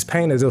 oh, these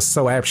painters, it was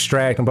so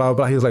abstract and blah, blah,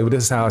 blah. He was like, well,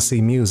 this is how I see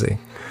music.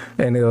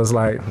 And it was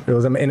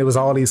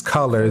all these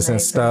colors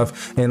and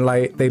stuff, and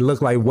like they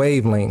look like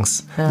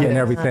wavelengths and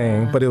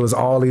everything, but it was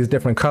all these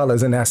different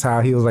colors, and that's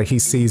how he was like, he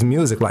sees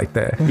music like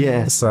that.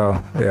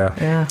 So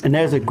and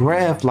there's a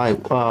graph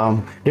like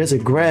when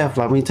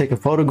you take a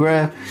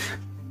photograph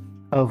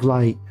of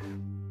like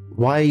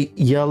white,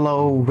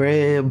 yellow,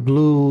 red,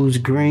 blues,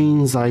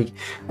 greens, like,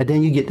 and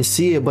then you get to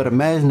see it. But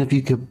imagine if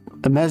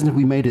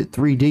we made it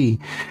 3D,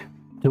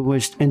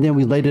 and then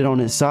we laid it on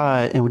its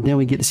side, and then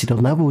we get to see the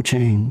level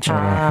change. You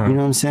know what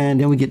I'm saying?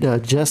 Then we get to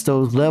adjust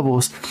those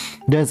levels.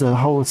 There's a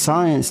whole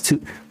science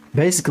to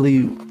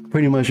basically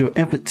pretty much to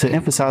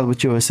emphasize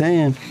what you were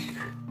saying,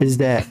 is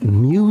that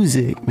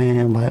music,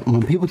 man, like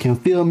when people can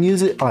feel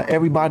music, like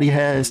everybody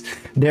has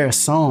their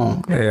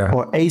song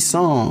or a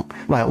song.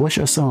 Like, what's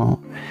your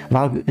song?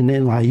 And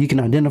then like you can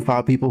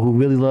identify people who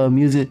really love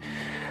music.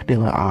 They're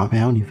like, oh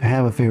man, I don't even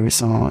have a favorite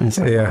song. And it's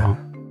like, oh,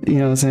 you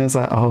know what I'm saying? It's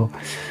like, oh,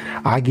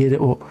 I get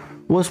it. Well,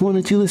 what's one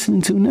that you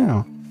listening to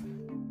now?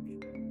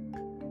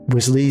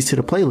 Which leads to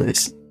the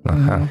playlist.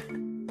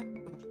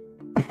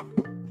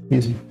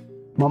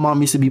 My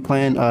mom used to be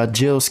playing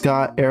Jill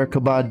Scott,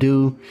 Erykah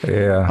Badu,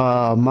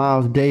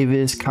 Miles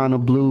Davis, Kinda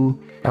Blue.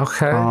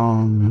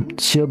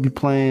 She'll be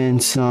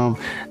playing some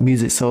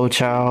Music Soul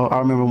Child. I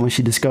remember when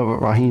she discovered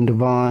Raheem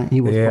DeVaughn.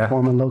 He was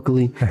performing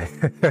locally,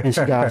 and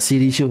she got a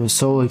CD. She was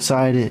so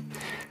excited.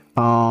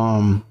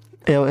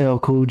 LL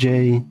Cool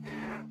J.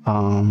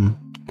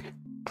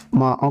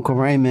 My Uncle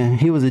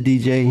Raymond, he was a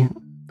DJ.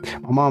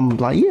 My mom was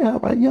like, yeah,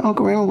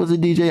 Uncle Raymond was a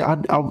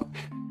DJ.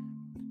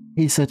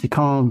 He's such a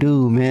calm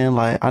dude, man.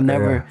 Like, I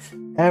never,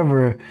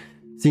 ever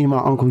seen my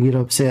uncle get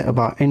upset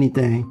about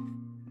anything.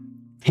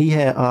 He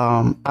had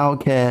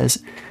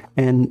Outkast,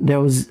 and there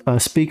was a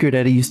speaker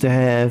that he used to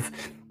have.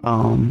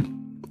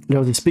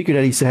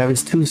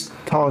 It's two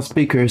tall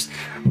speakers,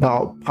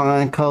 about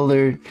pine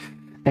colored,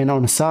 and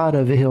on the side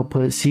of it, he'll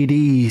put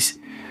CDs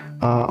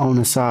on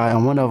the side,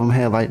 and one of them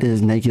had like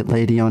this naked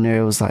lady on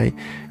there. It was like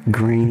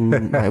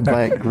green, like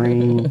black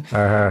green,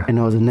 and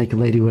there was a naked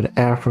lady with an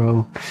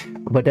afro.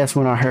 But that's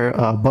when I heard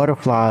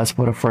Butterflies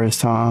for the first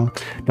time,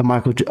 the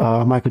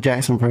Michael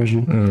Jackson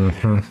version.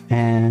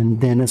 And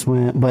then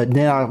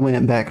then I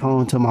went back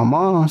home to my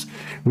mom's.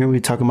 Remember we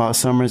were talking about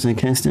summers in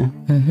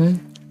Kinston?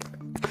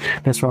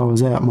 That's where I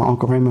was at, my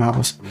Uncle Raymond's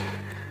house.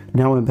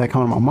 Then I went back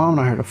home to my mom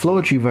and I heard a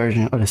Floetry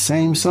version of the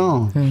same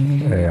song.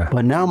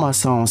 But now my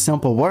song,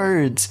 Simple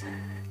Words,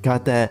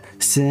 got that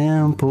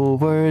simple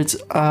words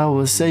I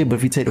would say. But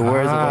if you take the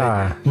words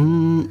away,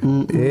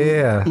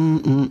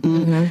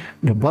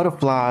 the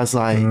Butterflies,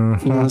 like, you know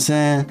what I'm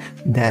saying?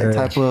 That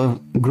type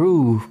of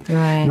groove.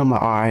 And I'm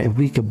like, all right, if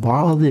we could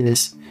borrow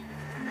this.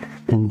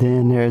 And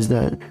then there's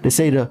they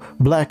say the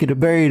blacker the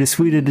berry, the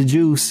sweeter the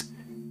juice.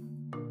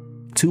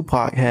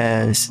 Tupac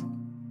has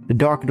the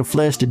darker the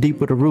flesh, the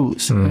deeper the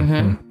roots.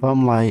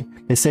 I'm like,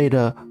 they say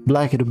the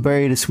blacker the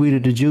berry, the sweeter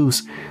the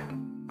juice.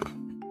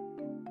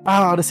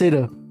 They say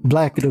the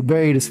blacker the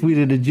berry, the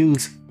sweeter the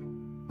juice.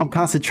 I'm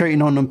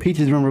concentrating on them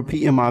peaches and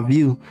repeating my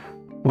view.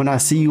 When I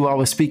see you, I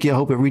will speak it, I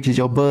hope it reaches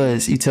your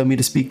buzz. You tell me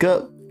to speak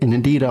up, and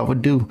indeed I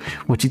would do.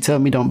 What you tell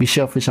me, don't be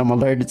selfish, I'm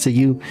allergic to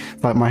you.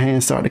 Like my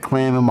hands started to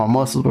clam and my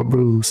muscles were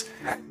bruised.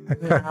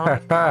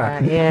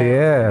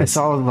 It's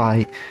all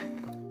like...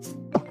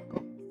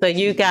 So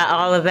you got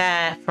all of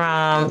that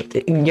from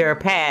your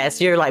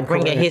past. You're like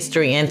bringing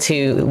history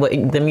into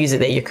the music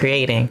that you're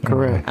creating.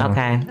 Correct.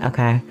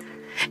 Okay.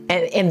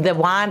 And the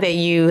wine that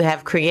you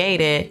have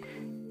created,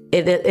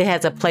 it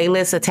has a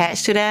playlist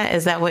attached to that.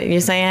 Is that what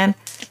you're saying?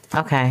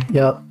 Okay.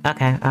 Yep.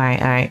 Okay. All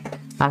right.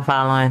 I'm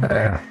following.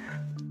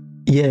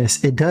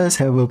 Yes, it does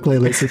have a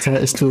playlist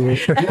attached to it.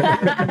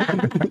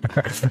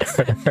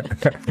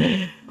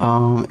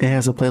 It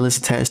has a playlist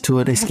attached to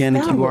it. They scan the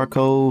QR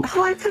code. Oh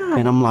my God.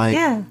 And I'm like,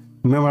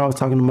 remember I was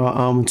talking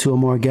about two or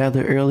more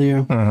gathered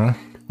earlier?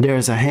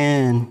 There's a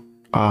hand,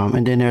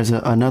 and then there's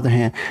another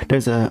hand.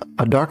 There's a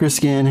darker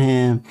skinned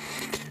hand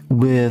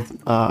with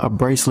a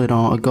bracelet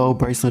on, a gold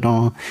bracelet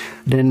on.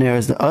 Then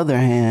there's the other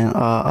hand,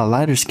 a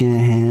lighter skinned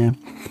hand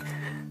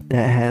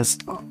that has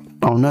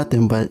on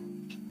nothing, but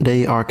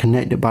they are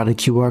connected by the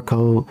QR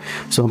code.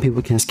 So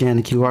people can scan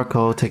the QR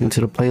code, take them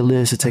to the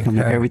playlist, and take them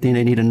to everything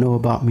they need to know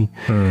about me.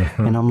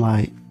 And I'm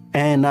like,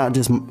 and not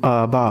just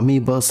about me,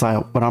 but it's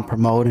like what I'm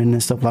promoting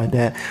and stuff like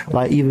that.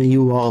 Like even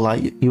you all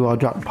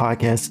drop the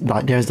podcast,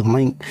 like there's the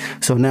link.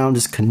 So now I'm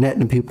just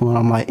connecting people, and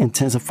I'm like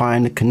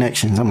intensifying the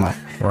connections. I'm like,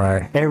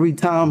 every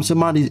time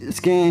somebody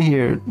scan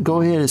here,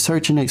 go ahead and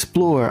search and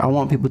explore. I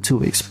want people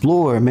to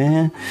explore,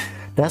 man.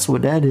 That's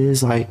what that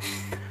is. Like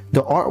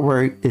the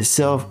artwork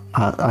itself,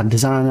 I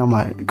design. I'm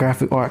like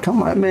graphic art. I'm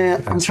like,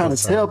 man, I'm trying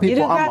to tell people. You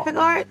do graphic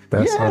art?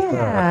 That's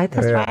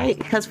right.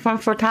 Because from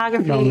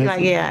photography, Look,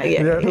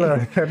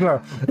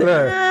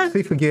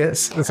 she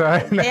forgets. That's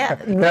right.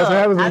 That's what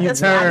happens when you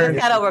turn. I just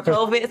got over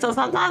COVID, so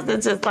sometimes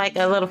it's just like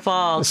a little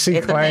fog. She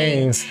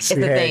claims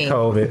she had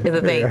COVID. It's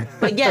a thing.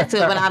 But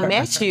so when I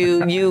met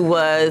you, you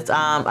was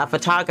a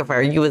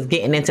photographer. You was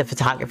getting into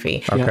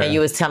photography, and you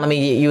was telling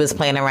me you was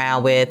playing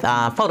around with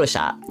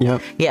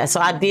Photoshop. Yeah.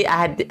 So I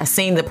had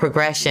seen the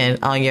progression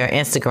on your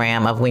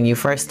Instagram of when you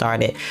first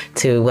started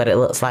to what it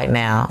looks like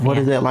now. What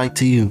is that like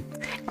to you?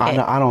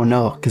 I don't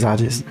know, because I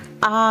just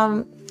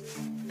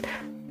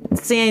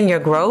seeing your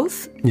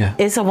growth.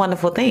 It's a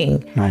wonderful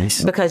thing.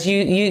 Nice. Because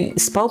you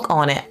spoke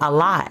on it a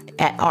lot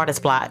at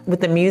Artist Block with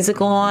the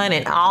music on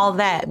and all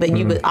that, but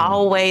you would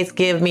always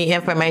give me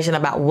information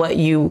about what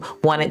you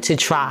wanted to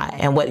try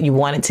and what you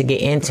wanted to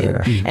get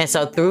into. And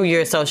so through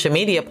your social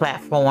media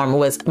platform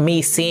was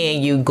me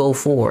seeing you go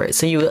forward.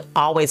 So you were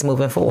always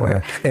moving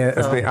forward. And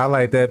I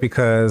like that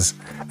because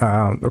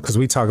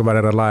we talk about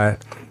it a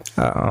lot.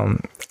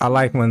 I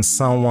like when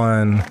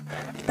someone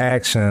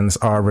actions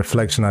are a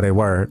reflection of their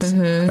words,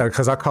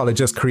 because I call it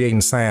just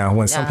creating sound.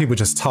 When some people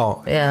just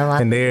talk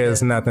and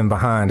there's nothing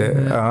behind it,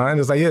 and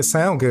it's like, it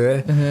sound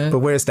good, but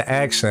where's the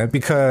action?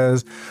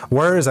 Because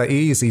words are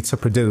easy to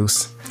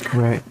produce,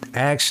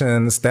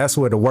 actions, that's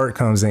where the work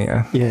comes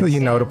in.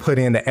 To put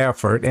in the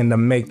effort and to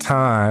make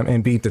time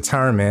and be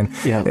determined,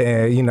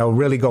 and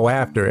really go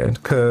after it.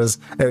 Because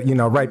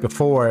right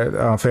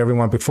before, for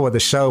everyone before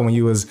the show, when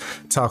you was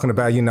talking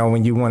about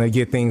when you want to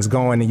get things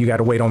going and you got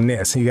to wait on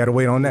this, you got to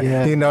wait on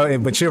that,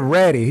 but you're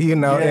ready,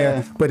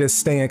 Yeah. but it's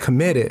staying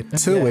committed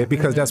to it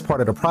because that's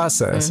part of the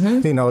process.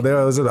 There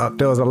was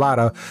a lot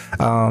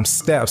of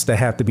steps that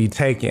have to be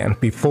taken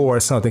before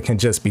something can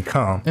just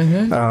become.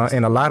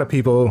 And a lot of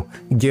people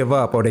give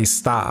up or they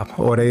stop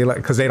or they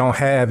because they don't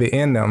have it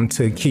in them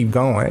to keep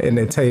going. And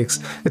it takes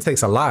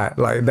a lot.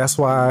 Like that's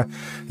why,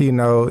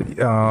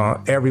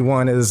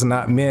 everyone is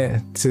not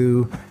meant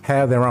to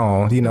have their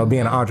own, being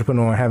an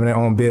entrepreneur and having their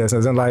own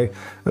business. And like,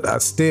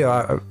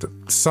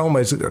 so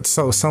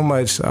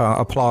much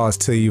applause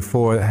to you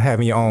for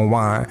having your own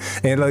wine.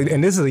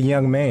 And this is a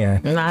young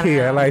man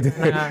here.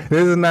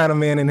 This is not a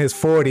man in his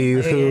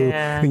 40s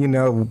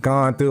who,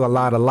 gone through a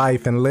lot of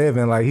life and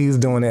living. Like he's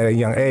doing it at a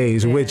young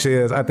age, which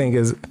I think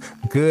is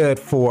good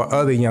for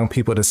other young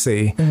people to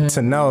see,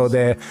 to know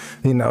that,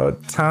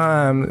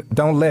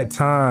 don't let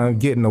time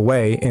get in the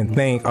way and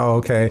think, oh,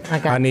 okay,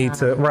 I need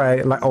to,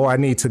 I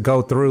need to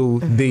go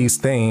through these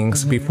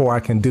things before I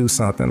can do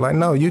something. Like,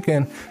 no, you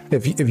can,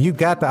 if you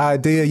got the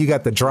idea, you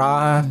got the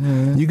drive,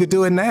 you could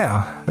do it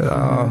now.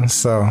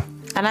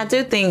 And I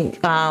do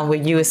think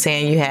what you were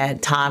saying, you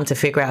had time to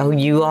figure out who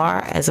you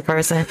are as a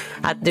person.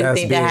 I do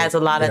think that has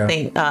a lot of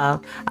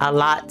a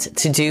lot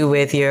to do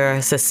with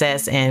your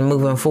success and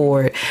moving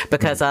forward.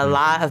 Because a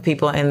lot of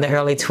people in the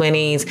early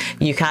 20s,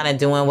 you kind of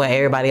doing what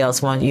everybody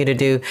else wants you to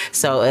do.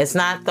 So it's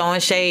not throwing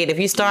shade. If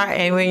you start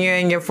and when you're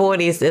in your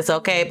 40s, it's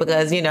okay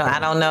because I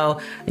don't know,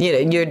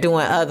 you're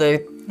doing other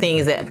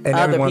things that and other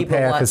everyone's people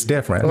path want. is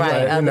different.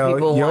 Right.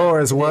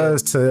 Yours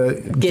was to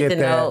get to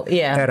that know,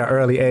 at an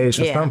early age.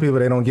 For some people,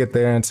 they don't get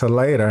there until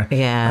later.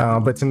 Yeah.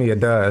 But to me, it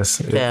does.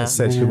 It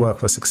sets you up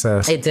for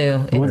success. It do.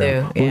 One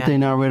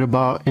thing I read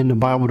about in the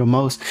Bible the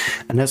most,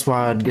 and that's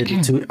why I did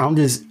it too. I'm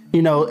just,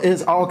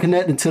 it's all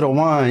connected to the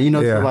wine.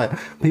 So like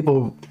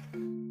people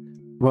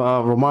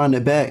rewind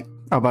it back.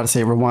 I'm about to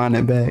say rewind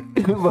it back,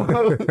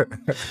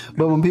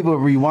 but when people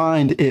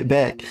rewind it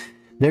back,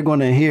 they're going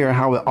to hear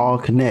how it all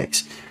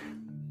connects.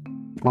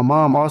 My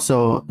mom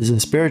also is a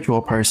spiritual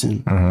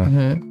person.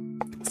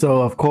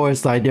 So of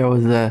course, like there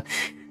was Erykah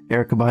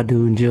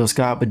Badu and Jill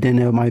Scott, but then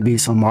there might be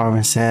some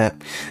Marvin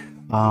Sapp,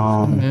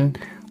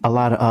 a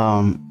lot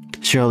of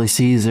Shirley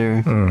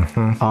Caesar.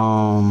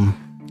 My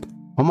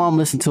mom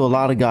listened to a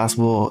lot of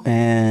gospel,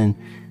 and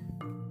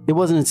it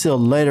wasn't until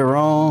later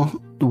on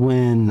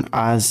when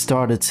I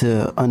started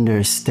to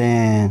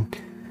understand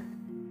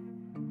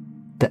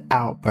the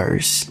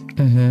outbursts.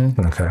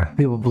 Okay.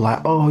 People be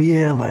like, "Oh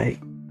yeah, like."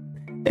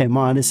 And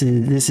Mom, this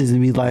isn't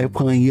me like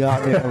pulling you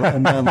out there or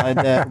nothing like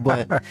that,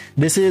 but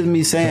this is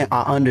me saying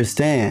I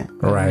understand,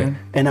 right,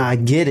 and I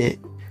get it,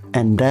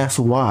 and that's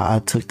why I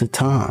took the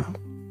time.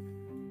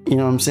 You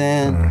know what I'm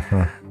saying?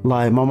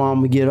 Like my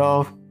mom would get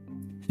off,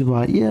 she'd be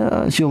like,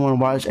 yeah, she'll want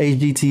to watch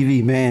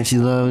HGTV, man.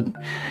 She'll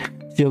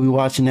be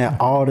watching that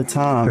all the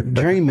time,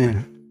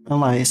 dreaming. I'm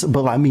like,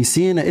 but like me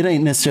seeing it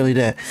ain't necessarily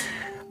that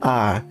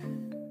I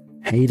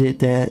hated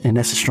that, and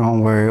that's a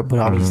strong word, but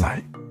I was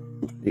like.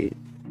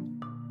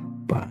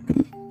 But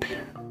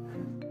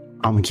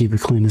I'm gonna keep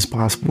it clean as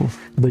possible.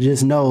 But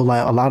just know,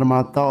 like a lot of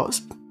my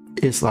thoughts,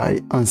 it's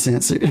like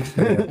uncensored.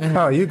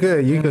 Oh, you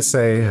good? You could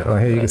say,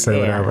 hey, you can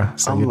say whatever.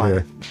 So I'm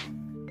like,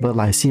 but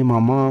like seeing my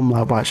mom,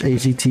 like watch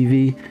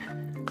HGTV,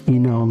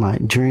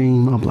 like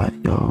dream. I'm like,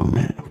 yo,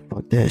 man,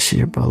 fuck that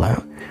shit, bro. Like,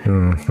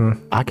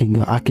 I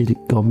could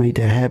go make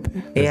that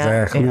happen.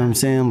 Exactly. You know what I'm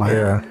saying?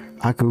 Like,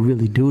 I could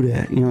really do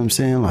that. You know what I'm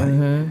saying?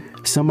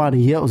 Like,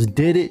 somebody else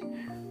did it.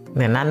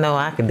 And I know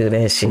I can do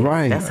that shit.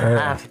 Right. That's how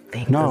I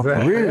think. No, for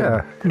real.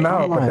 Yeah.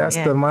 No, but that's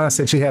the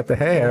mindset you have to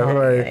have.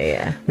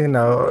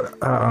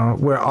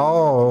 We're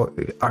all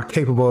are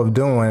capable of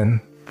doing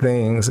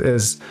things.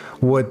 Is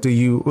what do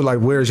you like?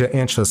 Where's your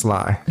interests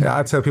lie?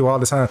 I tell people all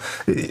the time,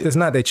 it's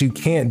not that you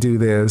can't do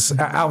this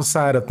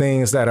outside of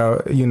things that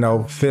are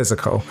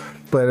physical.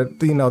 But,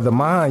 the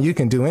mind, you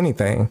can do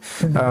anything.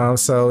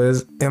 So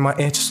am I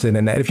interested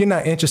in that? If you're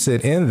not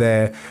interested in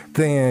that,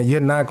 then you're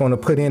not going to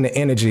put in the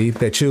energy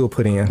that you'll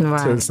put in.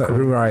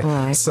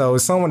 Right. So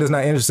if someone is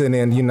not interested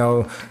in,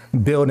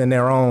 building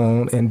their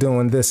own and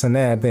doing this and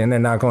that, then they're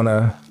not going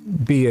to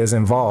be as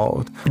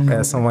involved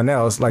as someone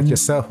else like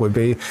yourself would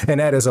be.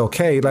 And that is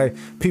okay. Like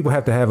people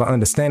have to have an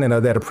understanding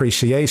of that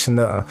appreciation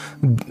to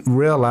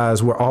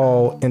realize we're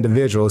all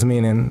individuals,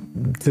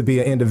 meaning to be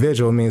an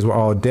individual means we're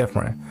all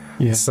different.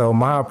 Yeah. So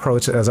my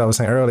approach, as I was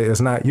saying earlier,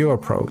 is not your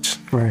approach.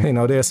 Right.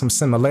 There's some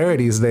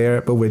similarities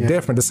there, but we're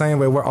different. The same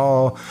way we're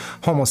all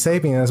Homo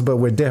sapiens, but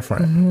we're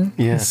different.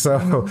 Yeah.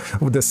 So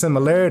the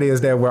similarity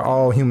is that we're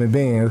all human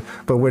beings,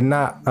 but we're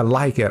not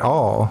alike at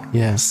all.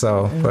 Yeah.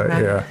 So, but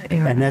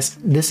and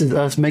this is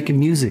us making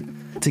music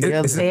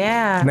together.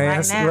 Man,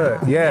 right now.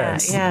 Look,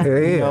 yes. Yeah.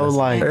 It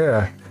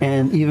is.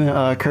 And even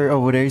Kurt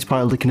over there, he's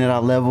probably looking at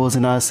our levels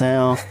and our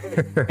sound.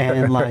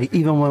 And like,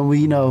 even when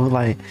we,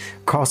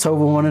 cross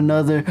over one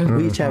another,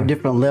 we each have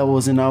different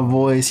levels in our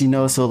voice,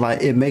 so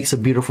like it makes a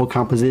beautiful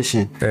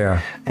composition.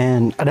 Yeah.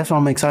 And that's what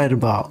I'm excited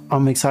about.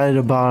 I'm excited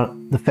about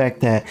the fact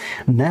that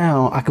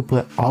now I could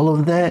put all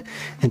of that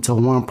into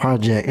one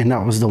project, and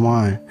that was the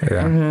wine.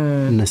 Yeah.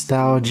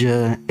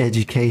 Nostalgia,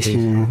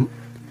 education.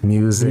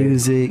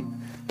 music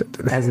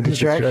as a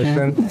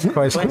distraction.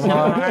 Question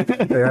mark.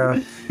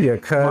 Yeah, your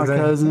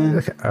cousin.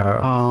 My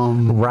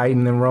cousin.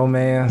 Writing and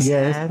romance.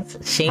 Yes.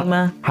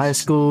 Shima. High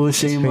school,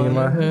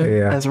 Shima.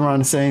 Yeah. That's around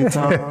the same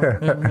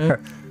time.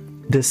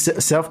 The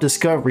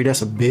self-discovery,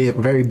 that's a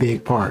very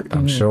big part.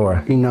 I'm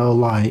sure. You know,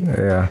 like,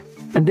 Yeah.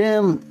 and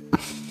then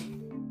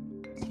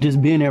just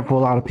being there for a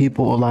lot of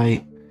people,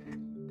 like,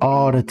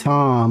 all the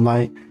time.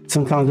 Like,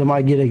 sometimes it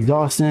might get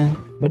exhausting,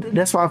 but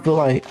that's why I feel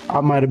like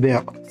I might have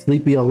been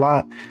sleepy a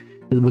lot,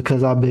 is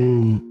because I've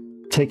been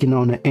taking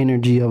on the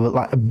energy of it,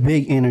 like a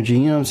big energy,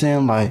 you know what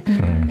I'm saying? Like,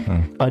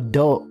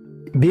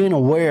 being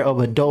aware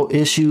of adult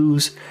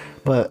issues,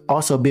 but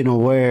also being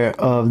aware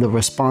of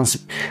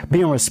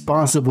being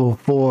responsible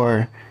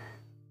for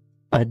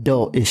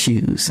adult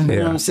issues. You know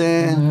what I'm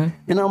saying?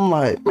 And I'm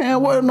like,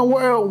 man, what in the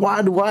world?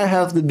 Why do I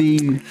have to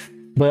be?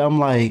 But I'm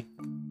like,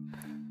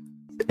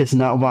 it's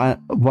not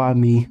why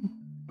me.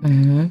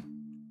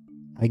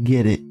 I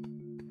get it.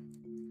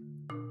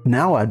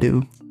 Now I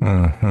do.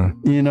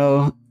 You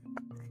know,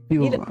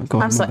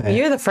 I'm sorry,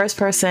 you're the first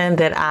person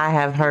that I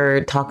have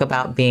heard talk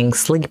about being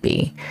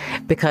sleepy,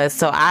 because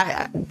so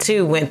I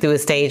too went through a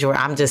stage where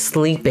I'm just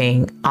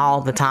sleeping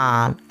all the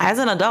time as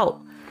an adult.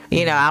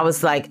 You know, I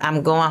was like,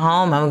 I'm going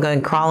home. I'm going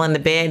to crawl in the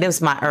bed. It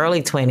was my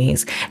early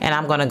 20s, and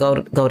I'm going to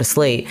go to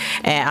sleep.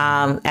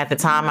 And at the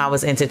time, I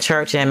was into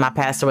church, and my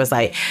pastor was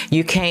like,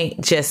 "You can't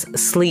just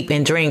sleep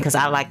and dream," because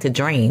I like to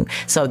dream.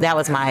 So that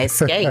was my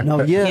escape.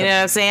 No, yeah. You know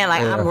what I'm saying?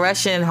 Like, I'm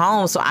rushing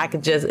home so I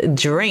could just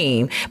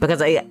dream, because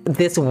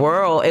this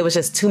world, it was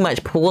just too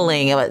much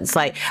pulling. It's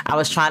like I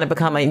was trying to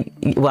become I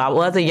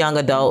was a young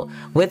adult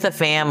with a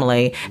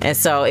family, and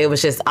so it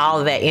was just all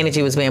of that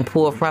energy was being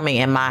pulled from me,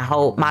 and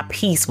my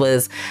peace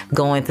was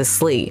going to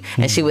sleep.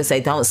 And she would say,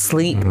 "Don't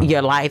sleep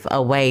your life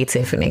away,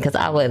 Tiffany," because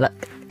I would,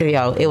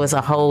 it was a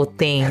whole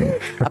thing,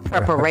 a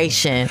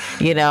preparation.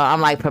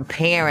 I'm like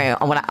preparing.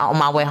 On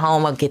my way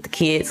home, I'll get the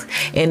kids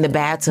in the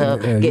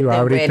bathtub. Yeah, get you them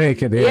already ready.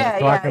 thinking,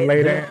 so I can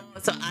lay down.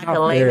 So I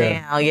can lay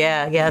down.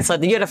 Yeah. So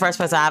you're the first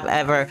person I've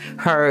ever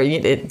heard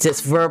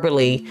just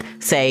verbally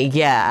say,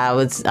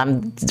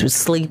 I'm just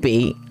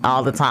sleepy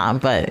all the time.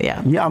 But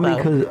yeah. Yeah, I mean,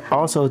 because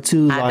also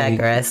too, I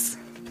digress.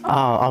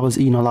 I was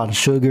eating a lot of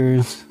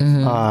sugars.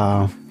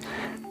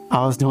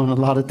 I was doing a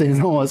lot of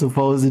things I wasn't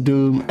supposed to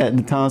do at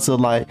the time. So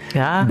like,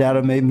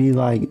 that'll make me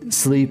like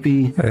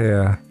sleepy.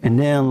 Yeah. And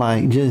then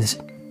like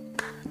just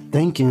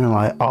thinking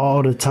like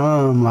all the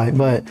time, like,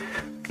 but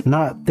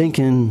not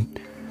thinking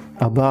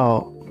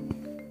about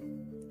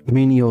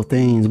menial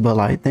things, but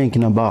like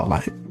thinking about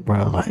like,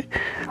 bro, like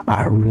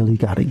I really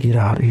gotta get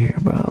out of here,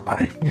 bro.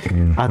 Like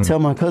I tell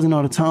my cousin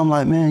all the time,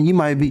 like, man, you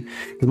might be,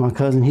 because my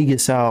cousin, he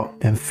gets out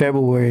in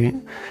January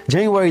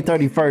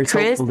 31st,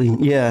 Chris? hopefully.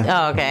 Yeah.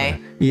 Oh, okay.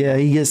 Yeah,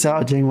 he gets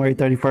out January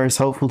 31st,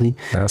 hopefully.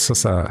 That's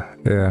what's up.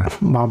 Yeah.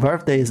 My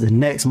birthday is the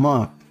next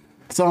month.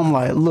 So I'm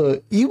like,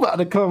 look, you about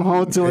to come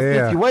home to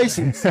a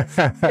situation.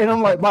 And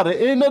I'm like, by the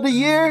end of the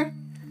year,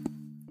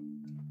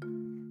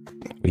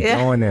 we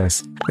doing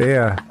this.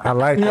 Yeah, I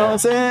like you that. know what I'm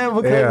saying?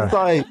 Because it's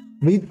like,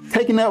 me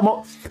taking that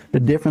the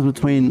difference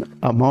between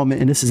a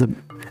moment, and this is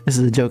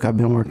a joke I've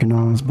been working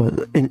on,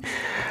 but the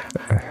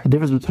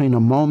difference between a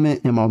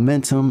moment and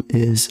momentum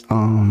is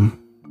and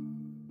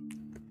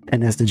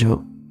that's the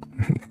joke.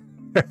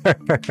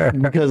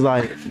 Because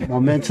like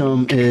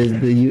momentum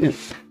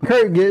is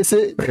Kurt gets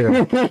it.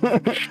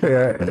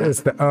 Yeah,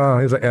 it's the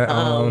he's like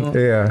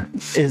yeah,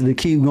 is the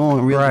keep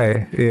going, really.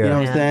 Right. Yeah. You know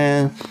what I'm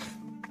saying?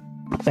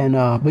 And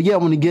but yeah,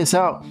 when it gets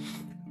out,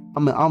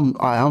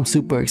 I'm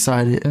super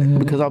excited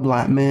because I'm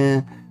like,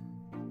 man,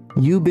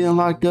 you been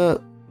locked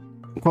up,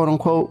 quote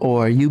unquote,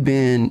 or you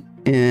been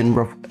in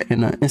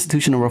an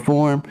institution of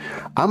reform.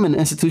 I'm in an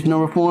institution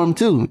of reform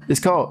too. It's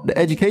called the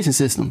education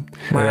system.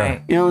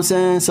 Right. You know what I'm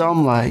saying? So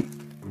I'm like,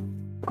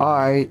 all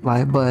right,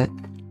 like, but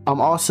I'm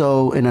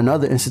also in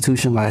another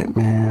institution. Like,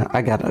 man,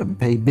 I gotta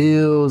pay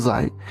bills.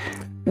 Like,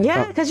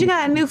 yeah, because you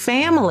got a new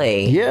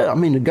family. yeah, I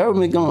mean, the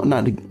government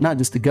not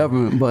just the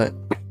government, but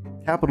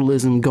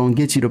capitalism gonna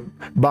get you to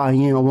buy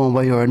in one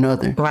way or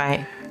another.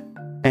 Right.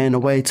 And a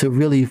way to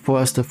really, for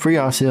us to free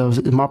ourselves,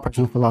 is my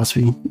personal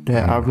philosophy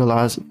that I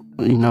realized,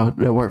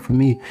 that worked for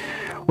me,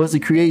 was to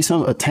create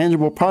a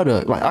tangible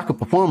product. Like, I could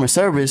perform a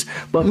service,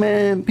 but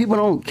man, people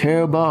don't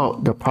care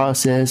about the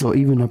process or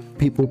even the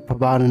people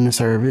providing the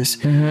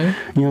service. You know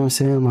what I'm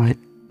saying? Like,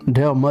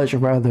 they'll much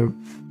rather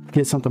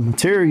get something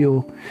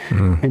material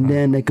and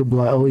then they could be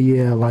like, oh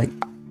yeah, like,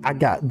 I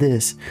got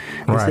this,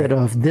 instead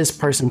of this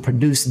person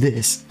produced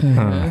this. You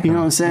know what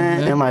I'm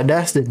saying? And like,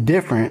 that's the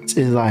difference,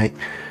 is like,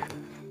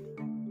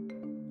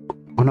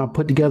 when I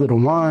put together the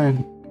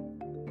wine,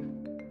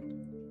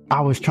 I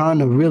was trying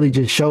to really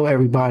just show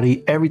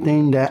everybody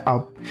everything that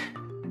I've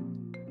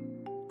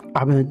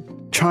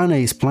been trying to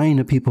explain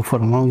to people for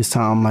the longest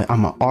time. Like,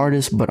 I'm an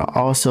artist, but I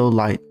also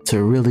like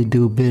to really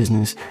do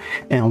business.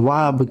 And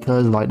why?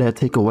 Because like, that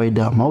take away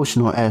the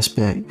emotional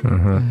aspect.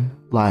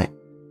 Like,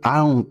 I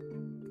don't,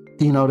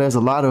 there's a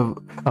lot of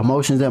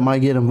emotions that might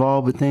get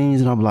involved with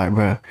things, and I'm like,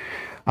 bruh,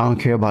 I don't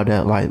care about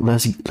that. Like,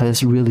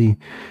 let's really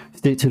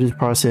stick to this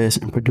process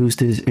and produce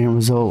this end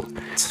result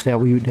that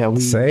we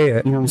say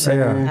it. You know what I'm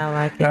saying? Yeah. I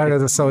like it. That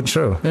is so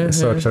true. It's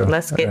so true.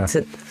 Let's get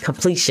to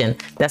completion.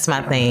 That's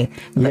my thing.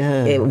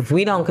 Yeah. If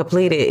we don't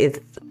complete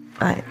it,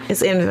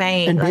 it's in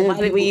vain. And Like, then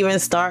why did we even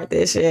start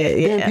this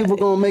shit? Then Yeah. people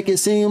gonna make it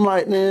seem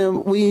like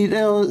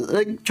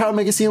they try to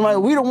make it seem like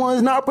we the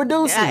ones not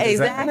producing. Yeah,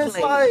 exactly. And it's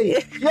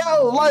like,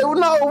 yo, like,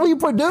 no, we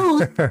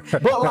produce,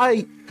 but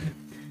like,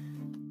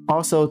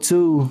 also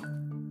too,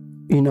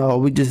 you know,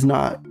 we just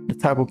not the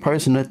type of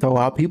person that throw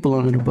our people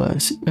under the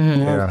bus. You know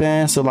what I'm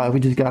saying? So like, we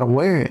just gotta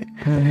wear it.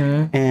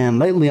 And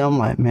lately, I'm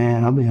like,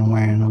 man, I've been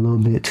wearing a little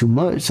bit too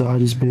much, so I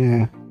just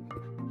been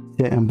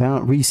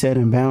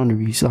resetting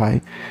boundaries.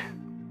 Like,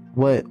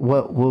 what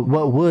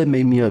would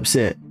make me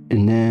upset,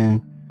 and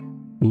then,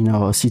 you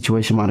know, a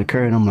situation might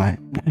occur and I'm like,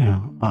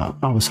 damn,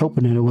 I was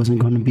hoping that it wasn't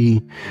going to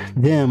be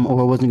them,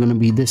 or it wasn't going to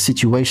be this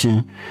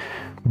situation,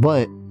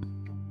 but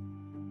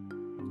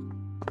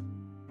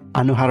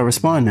I know how to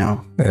respond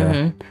now.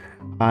 Yeah.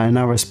 And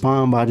I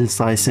respond by just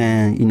like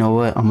saying, you know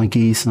what, I'm gonna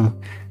give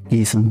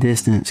you some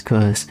distance,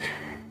 because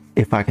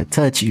if I could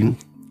touch you,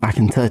 I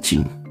can touch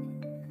you,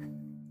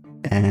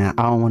 and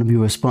I don't want to be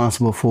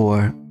responsible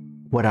for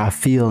what I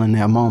feel in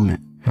that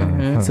moment.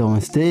 So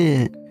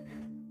instead,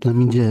 let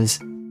me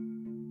just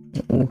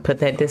Put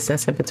that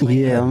distance in between.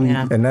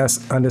 Yeah. And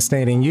that's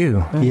understanding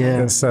you. Yeah.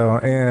 And so,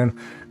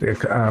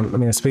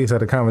 it speaks to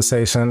the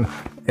conversation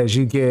as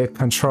you get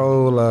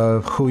control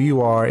of who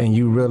you are and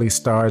you really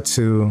start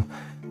to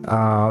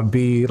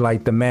be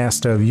like the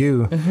master of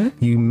you,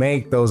 you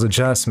make those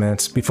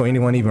adjustments before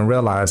anyone even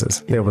realizes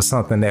there was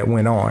something that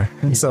went on.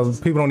 So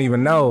people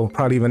don't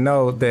probably even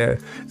know that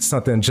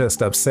something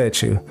just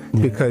upset you,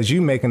 because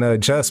you making an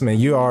adjustment,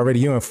 you're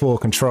in full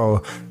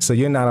control. So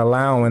you're not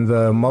allowing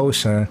the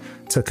emotion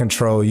to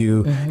control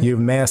you. You've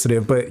mastered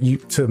it, but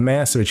to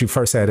master it, you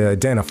first had to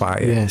identify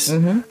it. Yes.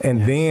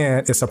 And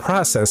then it's a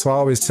process. So I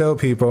always tell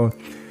people,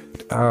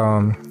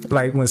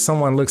 like when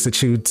someone looks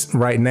at you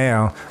right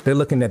now, they're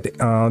looking at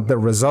the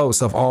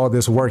results of all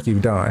this work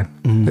you've done.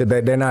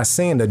 They're not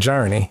seeing the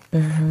journey.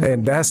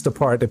 And that's the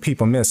part that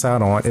people miss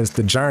out on, is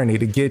the journey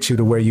to get you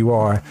to where you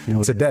are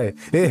today.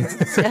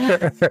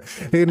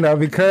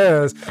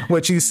 Because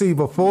what you see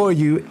before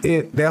you,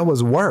 that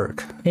was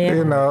work.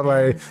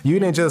 Like you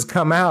didn't just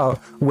come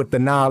out with the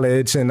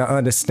knowledge and the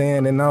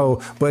understanding,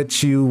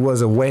 but you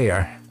was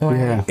aware.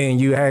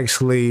 And you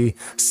actually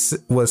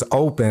was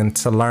open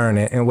to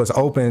learning and was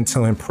open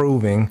to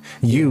improving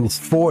you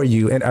for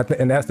you. And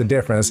and that's the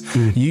difference.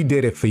 You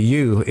did it for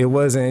you. It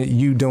wasn't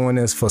you doing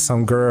this for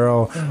some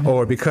girl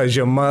or because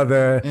your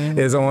mother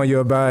is on you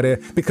about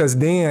it, because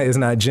then it's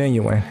not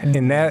genuine.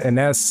 And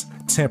that's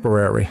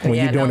temporary when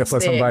you're doing it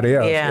for somebody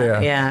else.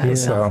 And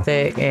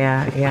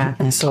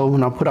so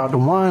when I put out the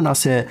wine, I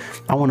said,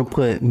 I want to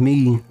put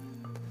me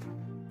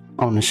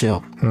on the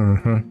shelf.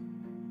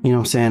 You know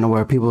what I'm saying?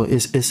 Where people,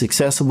 it's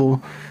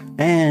accessible,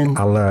 and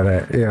I love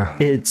that. Yeah.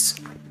 It's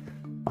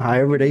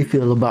however they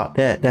feel about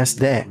that, that's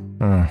that.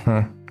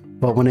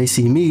 But when they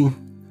see me,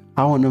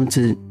 I want them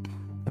to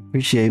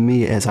appreciate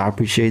me as I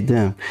appreciate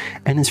them.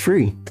 And it's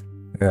free.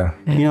 Yeah.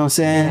 You know what I'm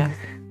saying?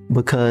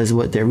 Because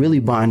what they're really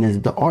buying is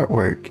the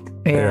artwork.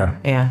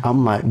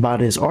 I'm like, buy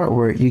this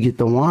artwork, you get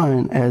the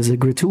wine as a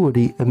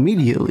gratuity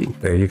immediately.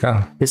 There you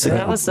go.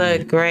 That was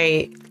a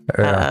great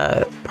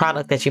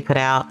product that you put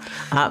out.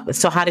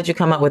 So how did you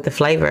come up with the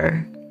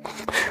flavor?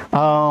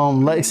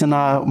 Lex and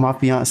I, my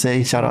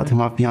fiance, shout out to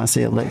my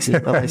fiance Alexis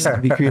to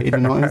be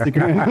creating on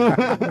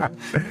Instagram.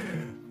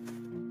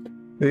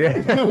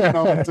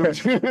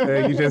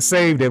 You just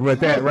saved it with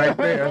that right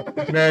there.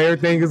 Now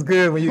everything is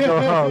good when you go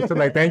home. So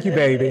like, thank you,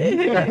 baby.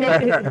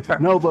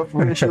 No, but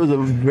for real, she was a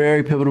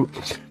very pivotal,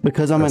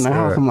 because I'm in the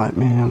house. I'm like,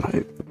 man,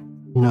 like,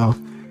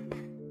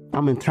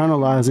 I'm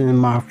internalizing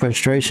my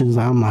frustrations.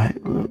 I'm like,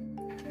 look,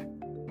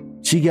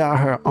 she got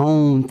her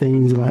own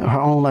things, like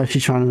her own life.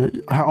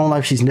 Her own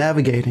life she's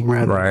navigating,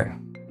 rather. Right.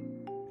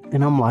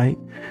 And I'm like,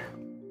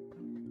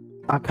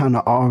 I kind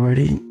of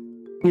already,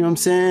 you know what I'm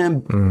saying?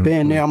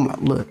 Being there, I'm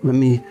like, look,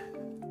 I'm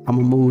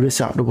gonna move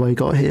this out the way.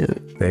 Go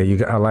ahead. There you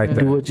go. I like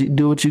that.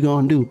 Do what you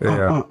gonna do.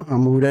 I'll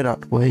move that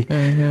out the way.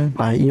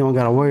 Like, you don't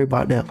gotta worry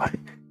about that. Like,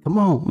 come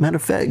on. Matter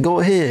of fact, go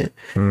ahead.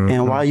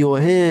 And while you're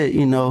ahead,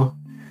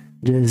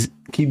 just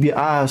keep your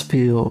eyes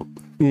peeled,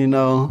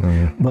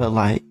 But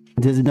like,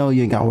 just know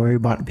you ain't gotta worry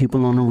about the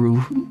people on the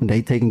roof.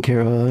 They taken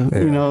care of.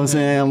 You know what I'm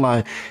saying?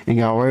 Like, you ain't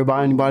gotta worry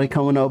about anybody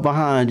coming up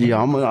behind you.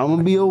 I'm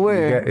gonna be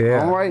aware.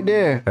 I'm right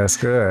there. That's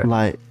good.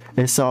 Like,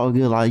 it's all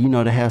good, like,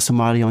 to have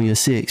somebody on your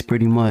six,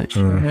 pretty much.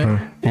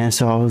 And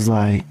so I was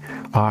like,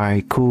 all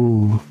right,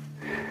 cool.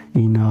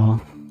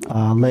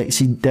 Lex,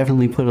 she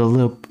definitely put a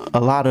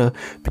lot of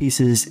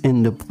pieces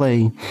into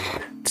play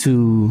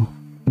to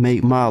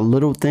make my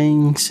little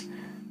things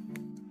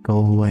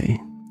go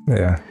away.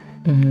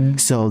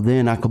 So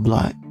then I could be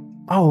like,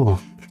 oh,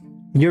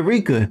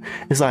 Eureka.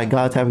 It's like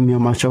God tapping me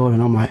on my shoulder,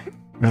 and I'm like,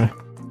 really?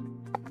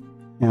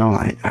 And I'm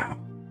like,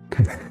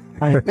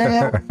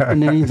 man.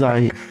 And then he's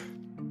like,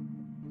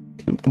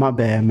 my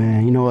bad,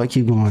 man. You know what?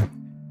 Keep going.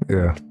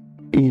 Yeah.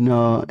 You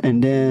know,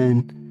 and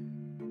then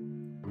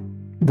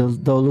those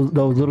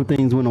little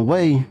things went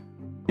away,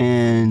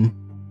 and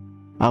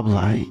I was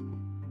like,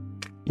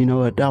 you know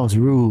what? That was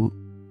rude.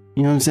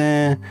 You know what I'm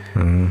saying?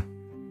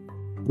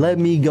 Mm-hmm. Let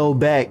me go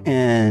back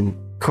and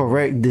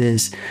correct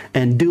this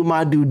and do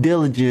my due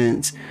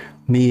diligence,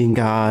 me and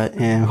God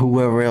and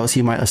whoever else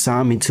he might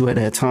assign me to at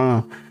that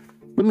time.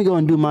 Let me go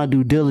and do my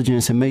due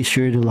diligence and make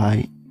sure that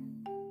like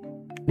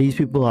these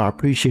people are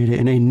appreciated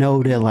and they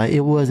know that like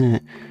it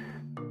wasn't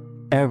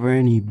ever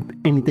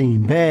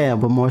anything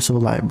bad, but more so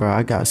like, bro,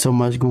 I got so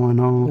much going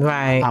on.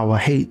 Right. I would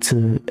hate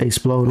to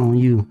explode on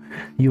you.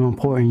 You're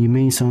important. You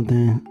mean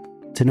something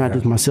to not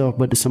just myself,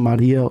 but to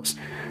somebody else.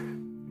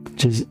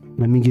 Just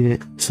let me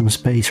get some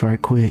space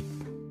right quick.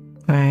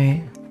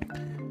 Right.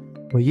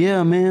 But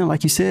yeah, man,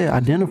 like you said,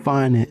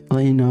 identifying it,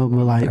 you know,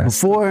 but like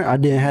before I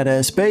didn't have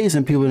that space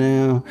and people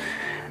didn't,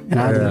 and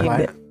I just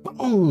like,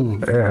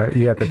 boom. Yeah,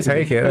 you have to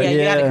take it. Yeah,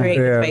 you got to create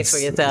the space for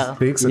yourself.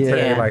 Speaks to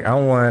tell you, like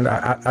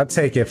I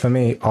take it for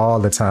me all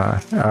the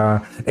time.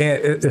 And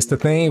it's the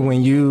thing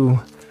when you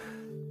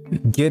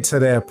get to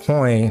that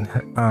point,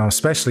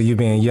 especially you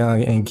being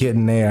young and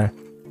getting there,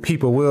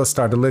 people will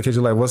start to look at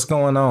you like, what's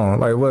going on?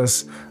 Like,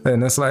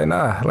 and it's like,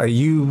 nah, like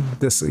you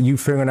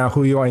figuring out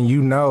who you are and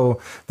you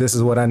know, this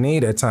is what I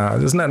need at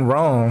times. There's nothing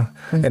wrong.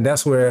 Mm-hmm. And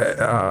that's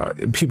where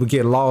people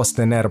get lost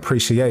in that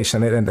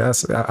appreciation. And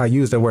I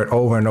use that word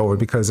over and over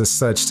because it's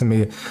such, to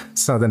me,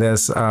 something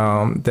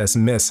that's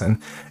missing.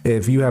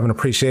 If you have an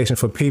appreciation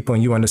for people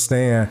and you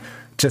understand,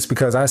 just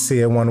because I see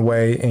it one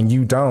way and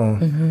you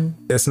don't,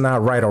 it's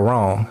not right or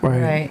wrong.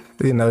 Right.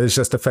 You know, it's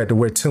just the fact that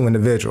we're two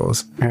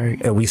individuals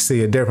and we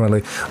see it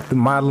differently.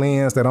 My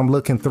lens that I'm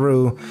looking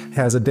through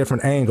has a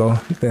different angle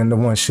than the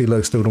one she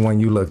looks through, the one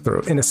you look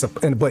through.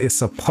 But it's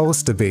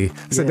supposed to be.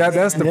 So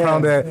that's the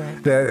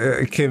problem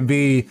that can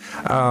be,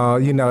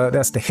 you know,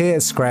 that's the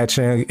head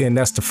scratching and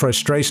that's the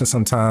frustration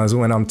sometimes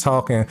when I'm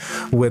talking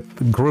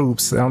with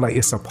groups. I'm like,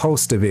 it's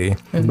supposed to be.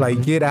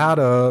 Like, get out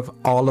of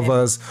all of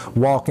us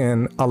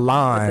walking a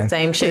line. The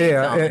same shade.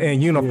 Yeah,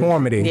 and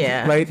uniformity.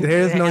 Yeah. Like,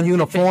 there's no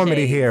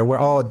uniformity here. We're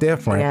all different.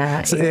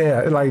 Yeah,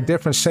 So, like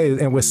different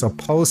shades, and we're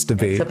supposed to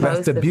be.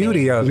 That's the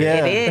beauty of it.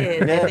 Yeah.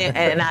 It is.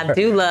 And I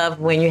do love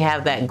when you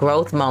have that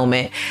growth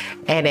moment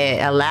and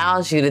it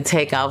allows you to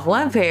take off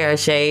one pair of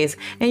shades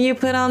and you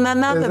put on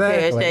another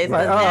pair of shades.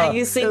 Like, now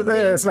you see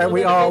it's like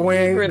we all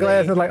wearing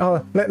glasses. Like,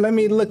 oh, let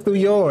me look through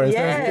yours.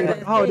 Yeah.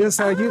 Like, oh, this is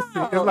how you see.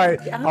 It's like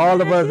all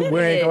of us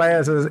wearing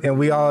glasses and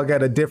we all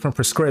got a different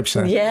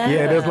prescription. Yeah.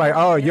 Yeah. It's like,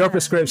 oh, your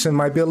prescription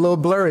might be a little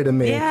blurry to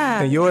me.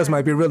 Yeah. And yours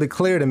might be really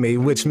clear to me,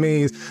 which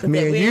means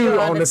me and you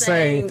on the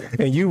same,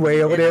 and you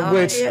way over there,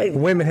 which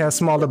women have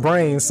smaller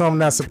brains, so I'm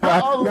not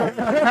surprised. Oh,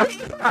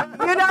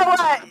 you know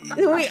what?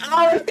 We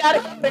always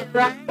gotta get it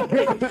right.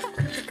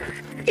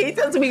 He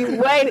just be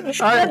waiting.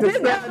 I had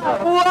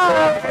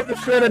to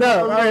set it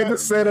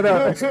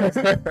up.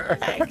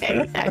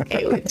 I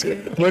can't with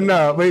you. But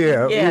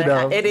yeah, you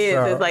know, it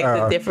is. It's like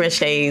the different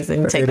shades,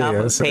 and take off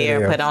a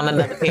pair, put on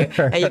another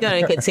pair, and you're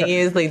gonna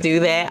continuously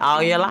do that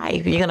all your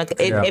life. You're gonna,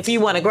 if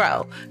you want to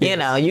grow, you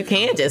know, you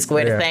can't just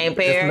wear the same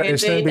pair. It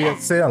shouldn't be a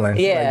ceiling.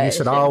 Yeah, like, you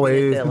should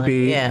always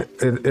be. Yeah.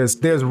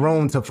 There's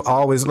room to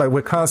always, like,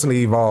 we're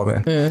constantly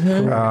evolving.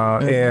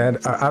 And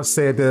I've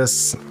said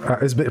this.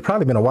 It's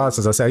probably been a while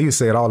since I said. I used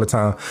to say it all the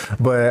time,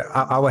 but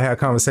I would have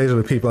conversations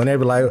with people, and they'd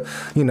be like,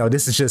 you know,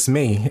 this is just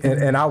me,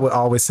 and I would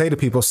always say to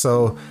people,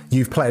 so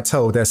you've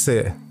plateaued. That's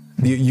it.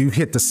 You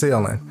hit the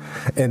ceiling,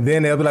 and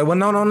then they'll be like, well,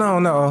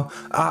 no,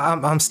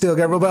 I'm still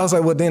got. But I was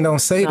like, well, then don't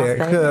say that,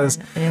 because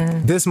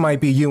this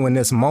might be you in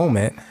this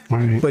moment,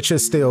 but you're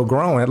still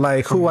growing.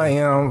 Like, who I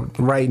am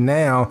right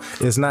now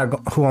is not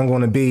who I'm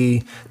going to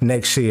be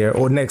next year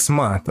or next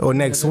month or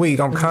next week.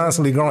 I'm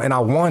constantly growing, and I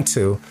want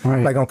to.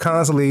 Like, I'm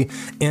constantly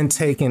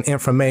intaking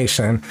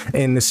information,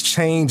 and it's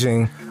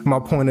changing my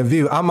point of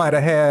view. I might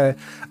have had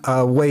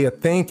a way of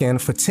thinking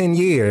for 10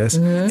 years,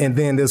 and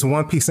then this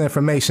one piece of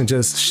information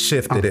just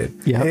shifted it.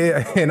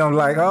 Yeah. And I'm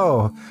like,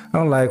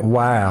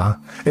 wow.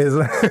 It's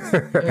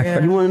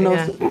you want to know?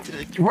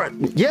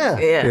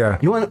 Yeah.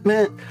 You want to,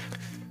 man?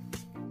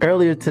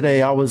 Earlier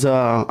today, I was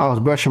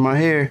brushing my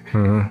hair,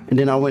 and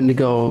then I went to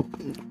go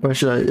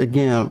brush it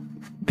again.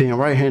 Being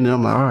right-handed,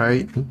 I'm like, all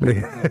right,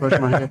 brush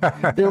my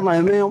hair. Then I'm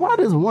like, man, why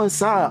does one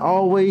side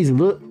always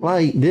look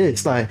like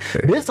this? Like,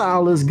 this side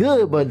looks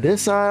good, but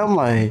this side, I'm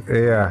like,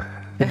 yeah.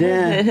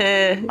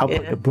 Then I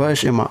put the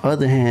brush in my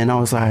other hand. I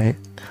was like,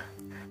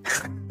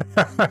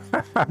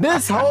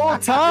 this whole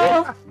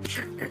time,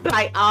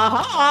 like,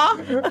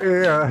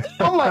 yeah.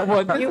 I'm like,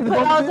 what? You put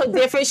on some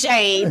different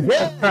shades.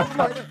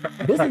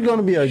 This is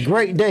gonna be a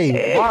great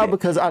day. Why?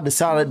 Because I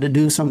decided to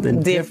do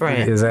something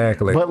different.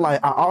 Exactly. But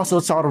like, I also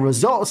saw the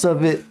results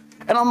of it,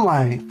 and I'm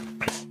like,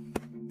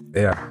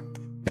 yeah.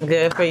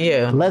 Good for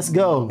you. Let's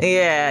go.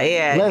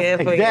 Yeah.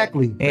 Good for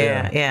exactly. you.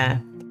 Yeah.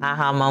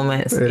 aha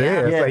moments. It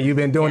yeah. is. Yeah. Like you've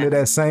been doing it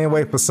that same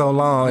way for so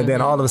long, and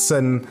then all of a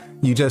sudden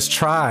you just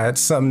tried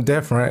something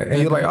different,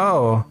 and you're like,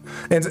 oh,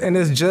 and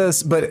it's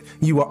just, but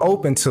you were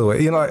open to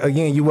it. You know,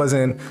 again, you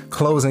wasn't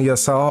closing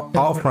yourself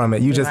off from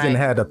it. You just didn't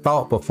have the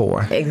thought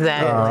before.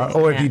 Exactly.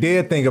 Or if you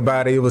did think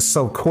about it, it was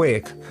so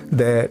quick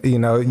that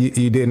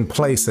you didn't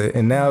place it,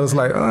 and now it's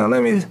like, oh,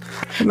 let me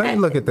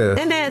look at this.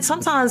 And then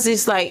sometimes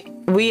it's like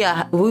we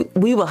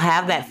will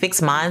have that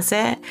fixed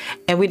mindset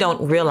and we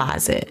don't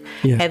realize it.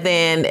 Yeah. And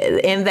then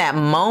in that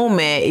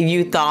moment,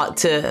 you thought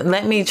to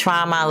let me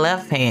try my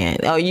left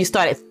hand, or you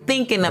started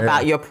thinking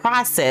about your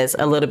process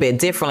a little bit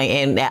differently,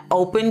 and that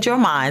opened your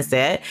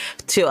mindset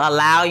to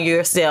allow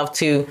yourself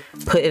to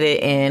put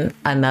it in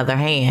another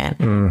hand,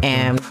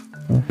 and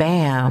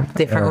bam,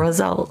 different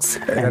results.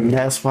 And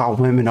that's why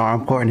women are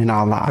important in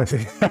our lives.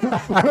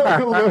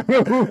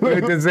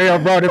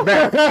 Denzel brought it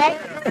back.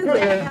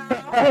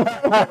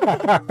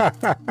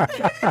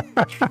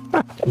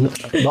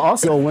 But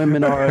also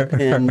women are,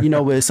 and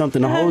with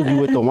something to hold you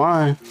with the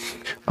wine.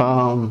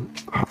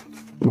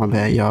 My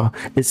bad, y'all.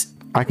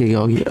 I could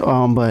go.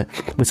 But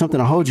with something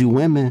to hold you,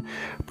 women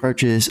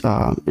purchase.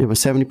 It was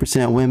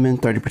 70% women,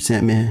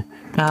 30% men.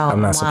 Oh,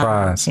 I'm not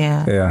surprised.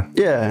 Yeah.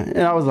 Yeah,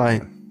 and I was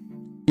like,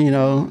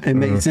 it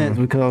made sense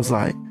because I was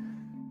like,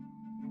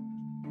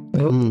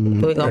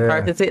 We're gonna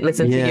purchase it,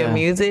 listen to your Yeah.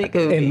 music.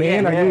 And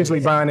men are usually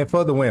buying it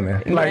for the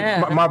women. Like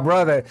Yeah. my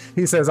brother,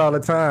 he says all the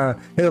time,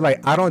 he's like,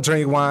 I don't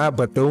drink wine,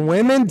 but the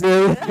women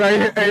do.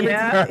 Like,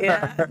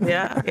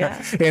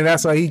 yeah. and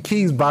that's why he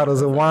keeps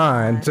bottles of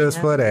wine just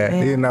for that.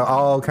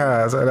 All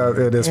kinds.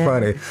 It is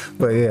funny.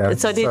 But yeah.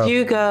 So did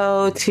you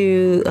go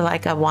to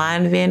like a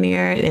wine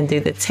vineyard and do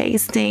the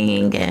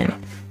tasting? And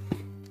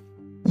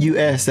you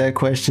asked that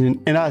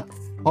question, and I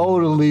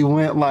totally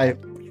went like,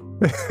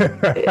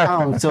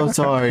 I'm so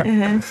sorry.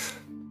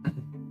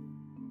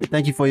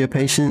 Thank you for your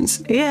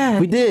patience. yeah,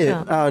 We did.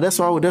 Oh, That's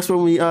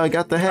when we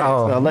got the hat.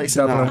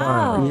 Alexa and Dublin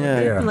I.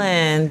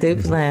 wine.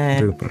 Duplin.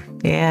 Duplin.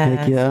 Yeah.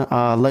 Heck yeah.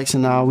 Alexa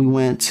and I, we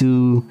went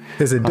to.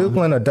 Is it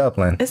Duplin or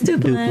Dublin? It's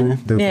Duplin.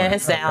 Duplin. Yeah,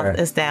 it's down.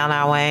 Okay. It's down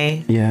our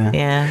way. Yeah.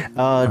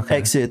 Yeah.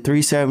 Exit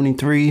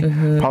 373,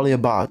 probably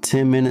about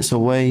 10 minutes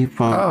away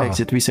from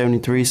exit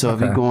 373. So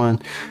if you're going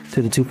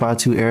to the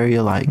 252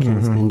 area, like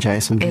in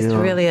Jacksonville. It's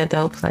really a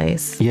dope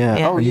place.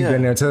 Yeah. Oh, You yeah.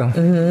 been there too?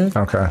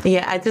 Okay.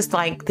 Yeah, I just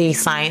like the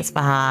science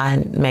behind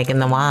making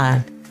the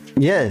wine.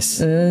 Yes.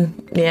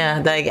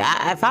 Yeah, like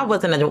if I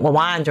wasn't a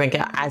wine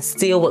drinker, I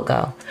still would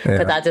go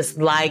because I just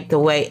like the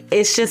way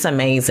it's just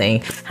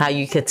amazing how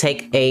you could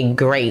take a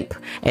grape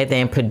and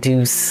then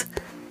produce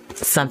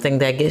something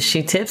that gets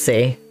you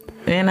tipsy.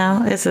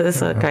 It's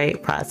a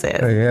great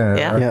process.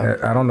 Yeah.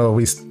 I don't know if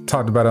we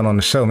talked about it on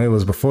the show. Maybe it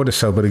was before the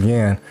show, but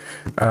again,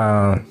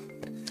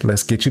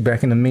 let's get you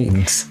back in the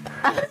meetings.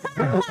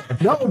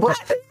 No, but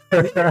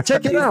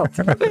check it out.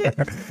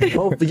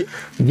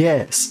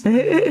 Yes.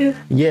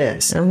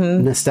 Yes.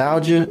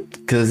 Nostalgia,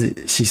 because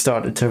she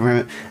started to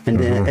remember, and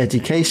then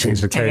education.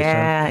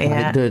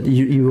 Yeah.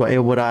 You were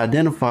able to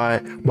identify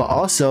it, but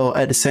also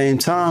at the same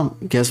time,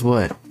 guess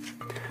what?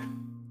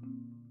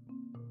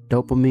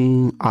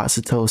 Dopamine,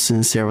 oxytocin,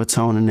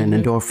 serotonin, and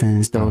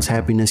endorphins, those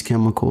happiness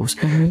chemicals.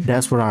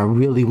 That's what I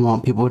really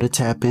want people to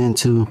tap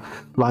into.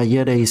 Like,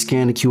 they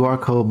scan the QR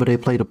code, but they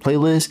play the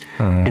playlist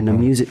and the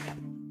music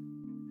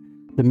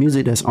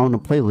that's on the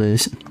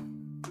playlist.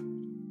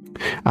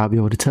 I'll be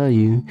able to tell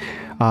you.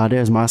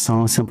 There's my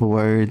song, Simple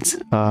Words,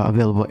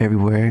 available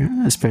everywhere,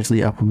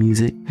 especially Apple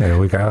Music. There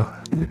we go.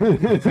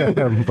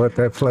 Put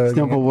that plug.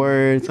 Simple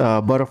Words,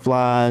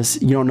 Butterflies,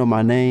 You Don't Know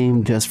My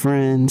Name, Just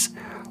Friends,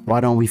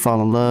 Why Don't We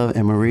Fall in Love,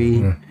 and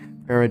Marie,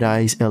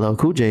 Paradise, LL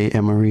Cool J,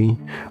 and Marie,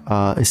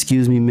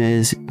 Excuse Me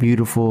Miss,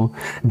 Beautiful,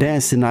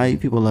 Dance Tonight,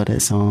 people love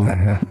that song,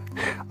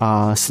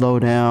 Slow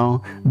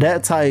Down,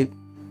 that type.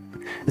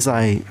 It's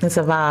like, It's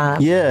a vibe.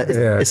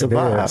 It's a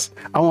vibe. is.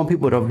 I want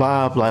people to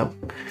vibe like,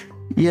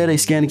 they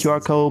scan the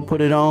QR code,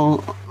 put it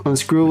on,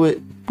 unscrew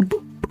it.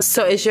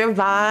 So is your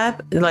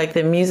vibe, like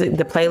the music,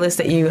 the playlist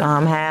that you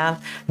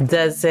have,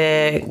 does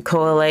it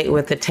correlate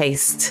with the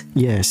taste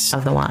Yes.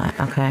 of the wine?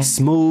 Okay.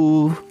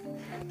 Smooth,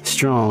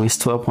 strong. It's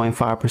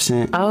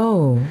 12.5%.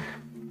 Oh,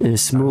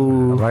 It's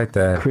smooth, I like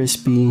that.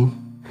 crispy.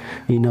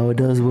 It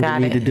does what Got it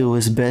need it. to do.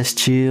 It's best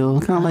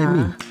chill. Kind of like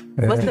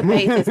me. what's the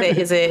base?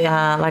 Is it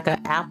like an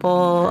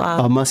apple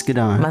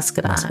Muscadine.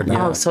 muscadine?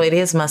 Oh, so it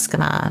is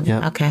muscadine.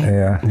 Yep. Okay.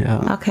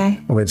 Yeah. Okay.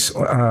 Which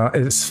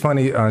it's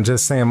funny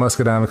just saying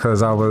muscadine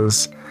because I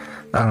was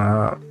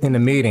in the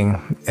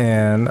meeting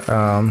and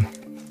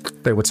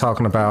they were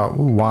talking about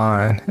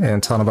wine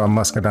and talking about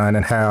muscadine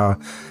and how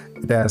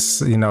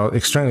that's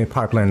extremely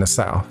popular in the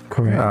South.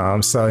 Correct.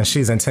 And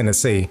she's in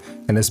Tennessee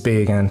and it's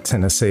big in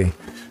Tennessee.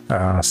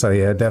 So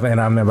yeah, definitely.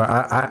 And I remember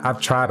I've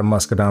tried a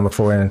muscadine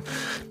before, and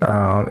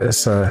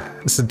it's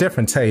a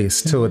different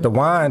taste to it. The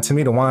wine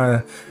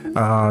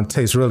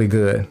tastes really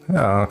good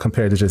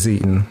compared to just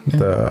eating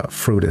the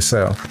fruit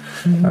itself.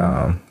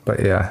 But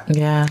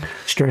yeah,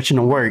 Stretching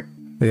the work.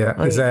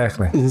 yeah,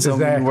 exactly. In so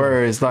many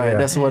words, like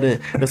that's what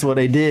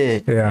they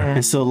did. Yeah.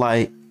 And so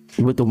like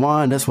with the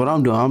wine, that's what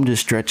I'm doing. I'm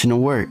just stretching the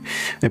work,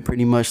 and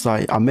pretty much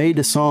like I made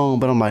the song,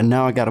 but I'm like,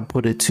 now I got to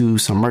put it to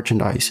some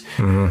merchandise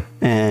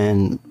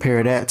and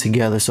pair that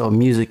together. So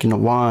music and the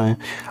wine,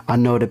 I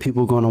know that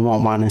people are going to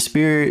want wine and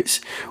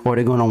spirits, or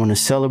they're going to want to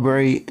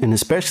celebrate, and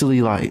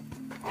especially like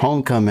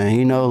homecoming,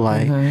 you know,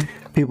 like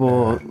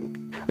people,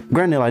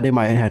 granted, like they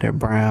might have their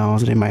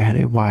browns, they might have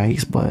their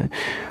whites, but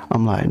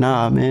I'm like,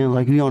 nah, man,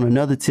 like you on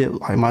another tip,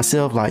 like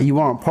myself, like you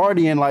aren't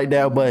partying like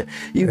that, but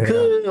you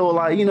could, or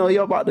like, you know,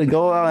 you're about to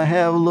go out and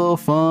have a little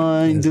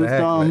fun, do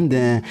something,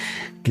 then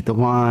get the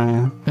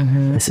wine.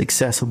 It's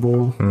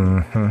accessible.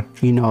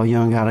 You know, you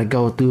don't gotta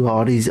go through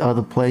all these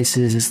other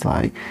places. It's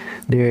like,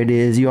 there it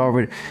is. You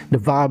already, the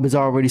vibe is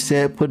already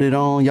set. Put it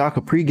on. Y'all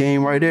can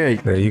pregame right there.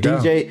 There you go.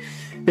 DJ.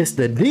 It's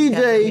the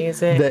DJ,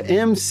 the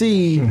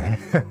MC,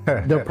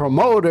 the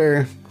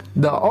promoter,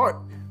 the art,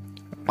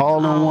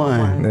 all in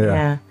one.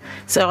 Yeah.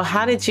 So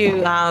how did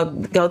you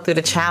go through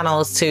the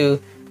channels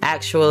to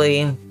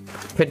actually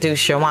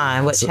produce your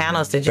wine? What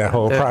channels did you That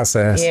whole through?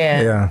 process.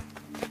 Yeah.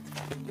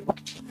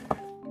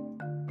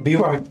 Be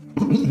right.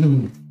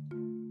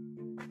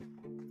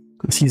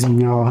 Excuse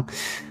me, y'all.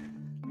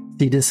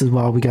 See, this is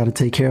why we got to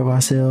take care of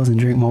ourselves and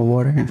drink more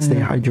water and stay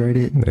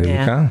hydrated. There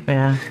you go.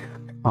 Yeah.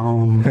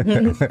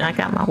 I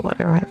got my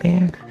water right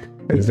there.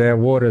 Is that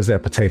water? Or is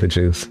that potato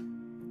juice?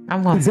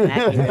 I'm going to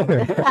snack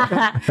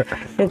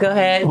it. Go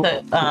ahead.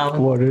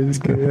 Water is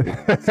good.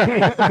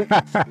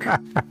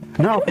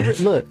 No,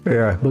 look.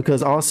 Yeah.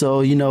 Because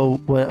also, you know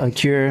what a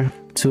cure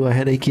to a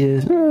headache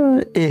is?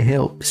 It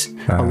helps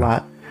a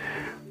lot.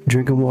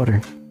 Drinking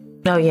water.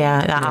 Oh,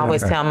 yeah. I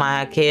always tell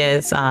my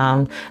kids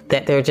that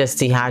they're just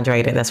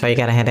dehydrated. That's why you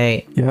got a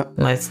headache. Yeah.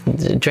 Let's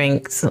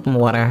drink some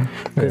water.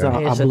 Because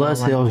our blood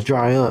cells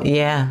dry up.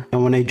 Yeah.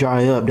 And when they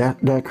dry up,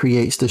 that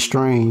creates the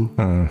strain.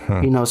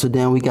 You know, so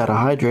then we got to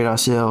hydrate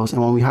ourselves.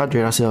 And when we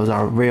hydrate ourselves,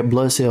 our red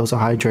blood cells are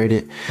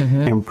hydrated.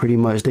 And pretty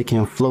much they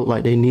can float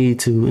like they need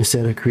to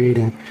instead of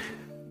creating,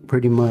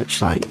 pretty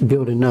much like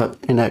building up.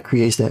 And that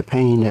creates that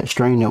pain, that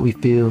strain that we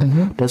feel.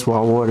 That's why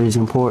water is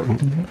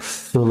important.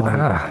 So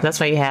like,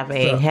 that's why you have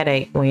a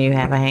headache when you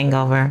have a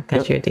hangover,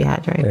 because you're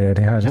dehydrated. Yeah,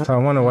 dehydrated. So I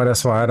wonder why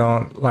that's why I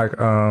don't like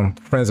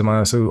friends of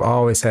mine who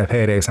always have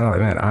headaches. I'm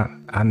like,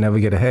 man, I never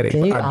get a headache.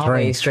 You I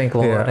always drink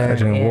water. Yeah, I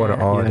drink water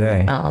all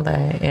day. All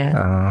day,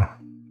 yeah.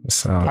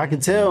 So I can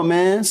tell,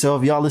 man. So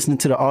if y'all listening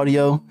to the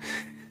audio,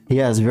 he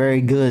has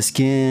very good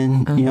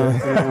skin. You know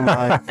what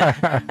I'm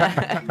saying?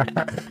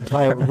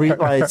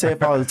 Like say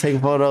if I was to take a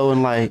photo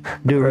and like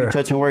do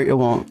retouching work, it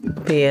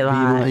won't be a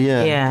lot.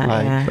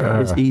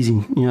 It's easy.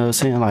 You know what I'm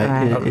saying?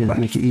 Like it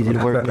make it easy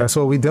to work. that's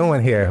what we're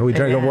doing here. We're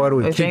drinking water.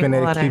 We're keeping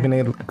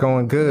it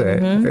going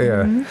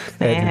good.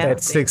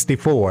 At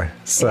 64.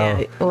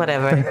 So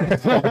whatever.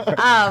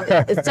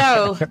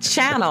 So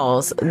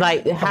channels,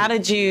 like how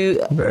did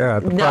you know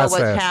what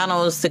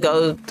channels to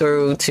go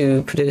through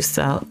to produce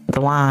the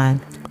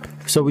wine?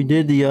 So we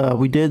did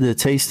the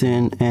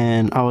tasting,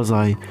 and I was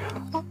like,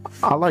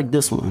 I like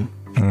this one.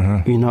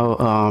 You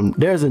know,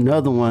 there's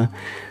another one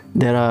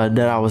that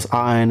I was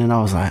eyeing, and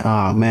I was like,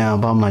 oh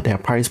man, but I'm like,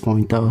 that price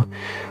point though,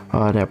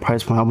 that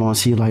price point, I want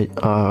to see like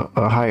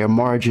a higher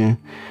margin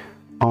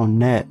on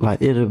that.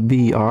 Like it'll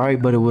be all right,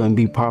 but it wouldn't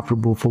be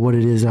profitable for what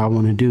it is I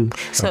want to do.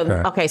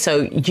 So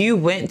so you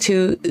went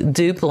to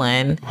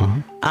Duplin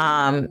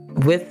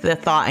with the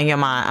thought in your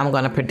mind, I'm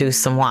going to produce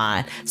some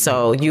wine.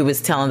 So you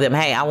was telling them,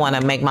 hey, I want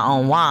to make my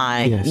own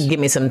wine. Yes. Give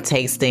me some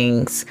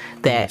tastings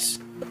that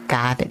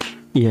got it.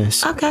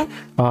 Yes. Okay.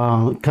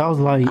 Cause I was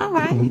like,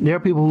 there are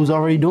people who's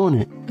already doing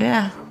it.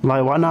 Yeah.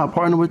 Like, why not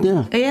partner with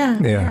them?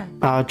 Yeah.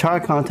 I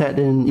tried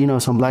contacting, you know,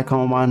 some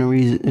black-owned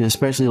wineries,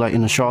 especially like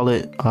in the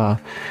Charlotte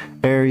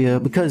area,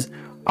 because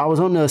I was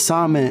on the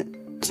assignment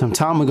some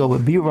time ago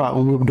with B-Rock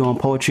when we were doing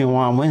Poetry and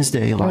Wine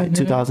Wednesday, like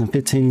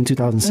 2015,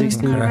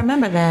 2016. I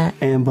remember that.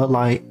 But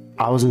like,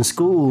 I was in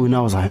school and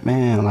I was like,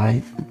 man,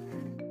 like,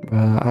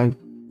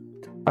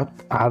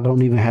 I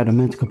don't even have the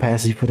mental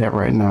capacity for that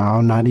right now.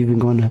 I'm not even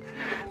going to.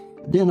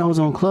 Then I was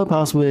on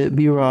Clubhouse with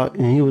B-Rock,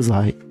 and he was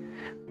like,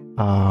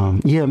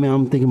 yeah, man,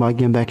 I'm thinking about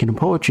getting back into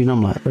poetry. And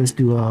I'm like, let's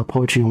do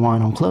Poetry and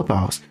Wine on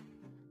Clubhouse.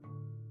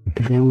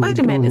 Wait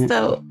a minute.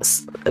 So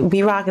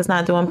B-Rock is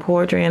not doing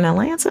poetry in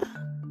Atlanta?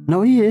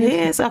 No, he is. He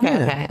is?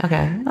 Okay.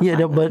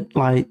 Yeah, but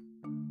like,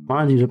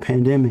 mind you, the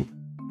pandemic.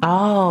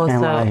 Oh,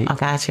 and so like, I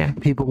got you.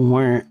 People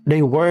weren't,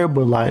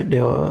 but like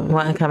they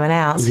wasn't coming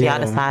out. So y'all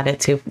decided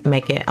to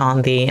make it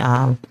on the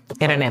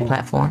internet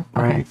platform.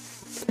 Okay. Right.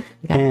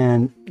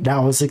 And that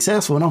was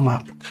successful. And I'm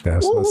like,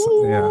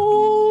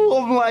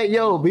 I'm like,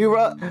 yo,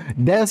 B-Rock,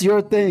 that's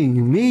your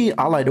thing. Me,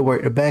 I like to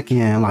work the back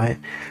end. Like,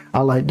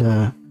 I like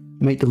to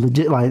make the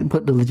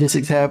put the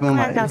logistics happen.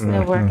 Like, y'all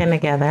still working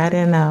together. I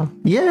didn't know.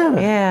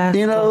 Yeah.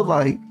 You know,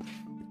 like,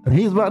 I'm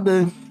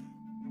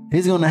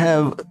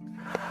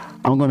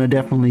going to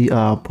definitely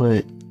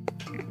put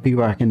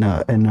B-Rock in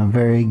a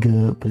very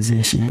good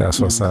position. That's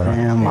what's up.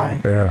 And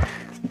like,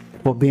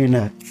 for being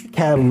a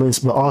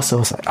catalyst, but also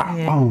it's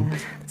like,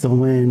 so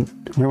remember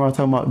I was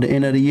talking about the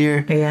end of the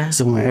year? Yeah.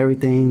 So when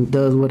everything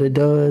does what it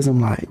does,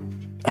 I'm like,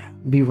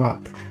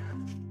 B-Rock,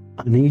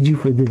 I need you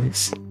for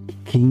this.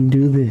 Can you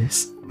do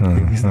this?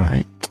 And he's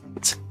like,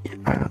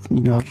 you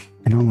know,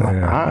 and I'm like,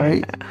 all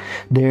right,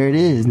 there it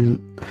is. And,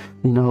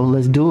 you know,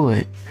 let's do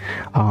it.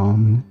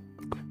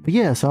 But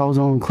yeah, so I was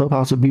on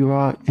Clubhouse with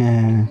B-Rock,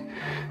 and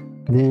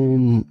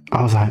then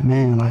I was like,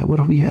 man, like, what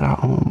if we had our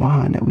own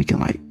wine that we can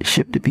like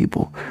ship to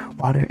people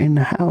while they're in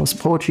the house?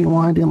 Poetry and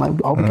wine. Then like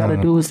all we gotta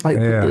do is like,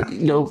 put the,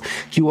 you know,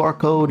 QR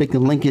code. They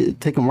can link it,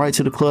 take them right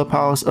to the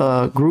Clubhouse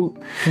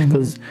group.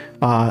 Because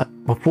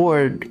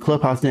before,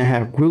 Clubhouse didn't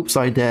have groups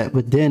like that,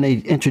 but then they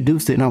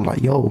introduced it, and I'm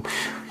like, yo,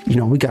 you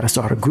know, we got to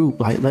start a group.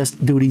 Like, let's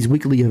do these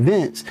weekly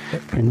events,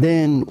 and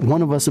then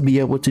one of us will be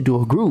able to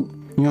do a group.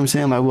 You know what I'm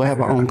saying? Like, we'll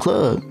have our own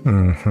club.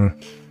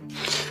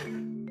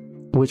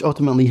 Which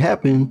ultimately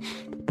happened,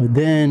 but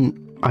then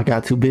I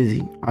got too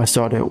busy. I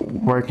started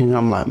working.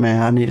 I'm like,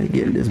 man, I need to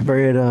get this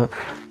bread up.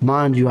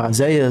 Mind you,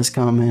 Isaiah's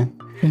coming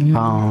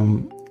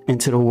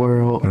into the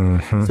world.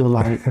 So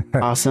like,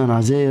 our son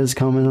Isaiah's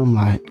coming. I'm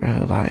like,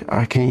 bro, like,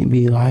 I can't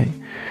be like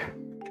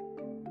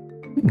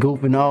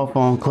goofing off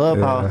on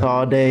Clubhouse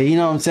all day. You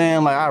know what I'm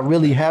saying? Like, I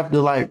really have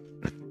to like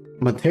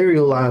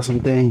materialize some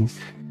things.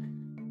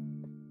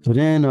 So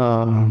then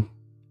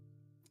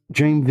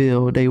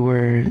Dreamville, they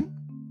were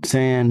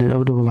saying that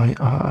they were like,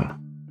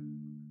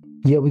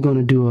 yeah, we're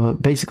gonna do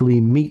basically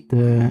meet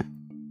the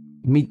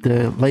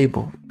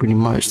label, pretty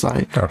much.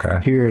 Like,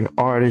 here are the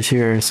artists,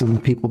 here are some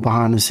people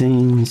behind the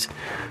scenes.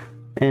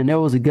 And there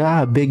was a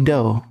guy, Big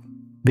Doe.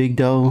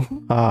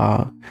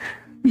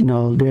 You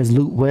know, there's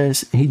Luke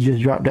West. He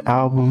just dropped the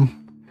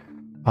album.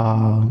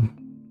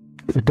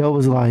 Doe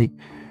was like,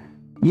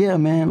 yeah,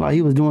 man, like,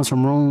 he was doing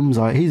some rooms.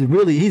 Like, he's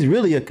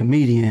really a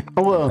comedian.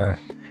 Oh, well,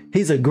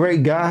 he's a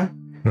great guy.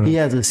 He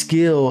has a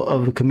skill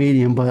of a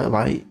comedian, but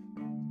like,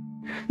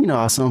 you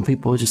know, some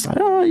people are just like,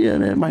 oh yeah,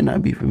 that might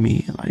not be for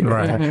me.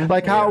 Like,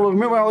 like how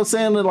remember I was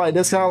saying that, like,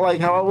 that's how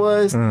I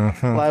was.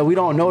 Like, we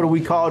don't know that we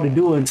called to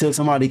do it until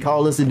somebody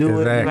called us to do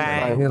it.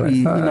 Like, we,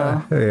 you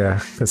know,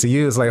 because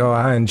you was like, oh,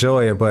 I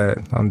enjoy it, but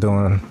I'm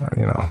doing,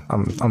 you know,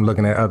 I'm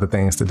looking at other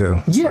things to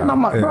do. Yeah, so, and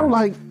I'm like, bro,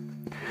 like,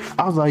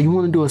 I was like, you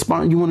want to do a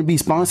sponsor? You want to be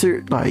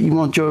sponsored? Like, you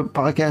want your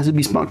podcast to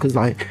be sponsored? Because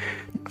like,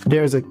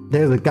 there's a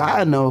guy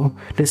I know.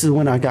 This is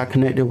when I got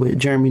connected with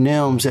Jeremy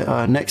Nelms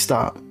at Next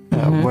Stop,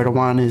 where the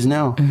wine is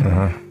now.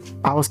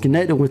 I was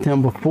connected with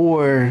him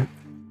before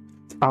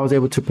I was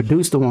able to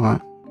produce the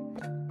wine.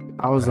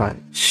 I was like,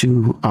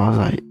 shoot. I was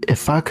like,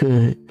 if I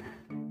could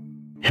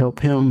help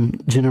him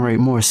generate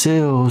more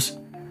sales,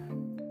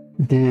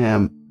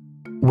 then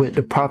with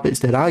the profits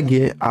that I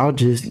get, I'll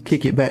just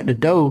kick it back to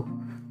Doe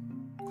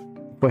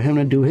for him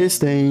to do his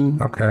thing.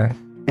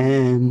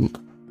 And,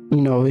 you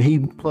know, he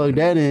plugged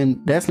that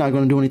in. That's not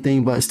going to do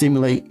anything but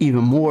stimulate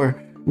even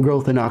more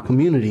growth in our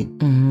community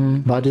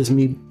by just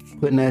me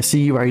putting that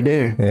seed right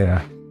there.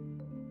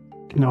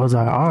 And I was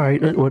like, all right,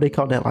 well, they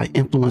call that like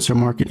influencer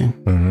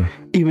marketing.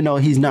 Even though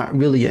he's not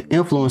really an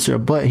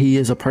influencer, but he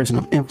is a person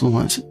of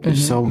influence.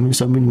 So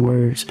many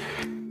words.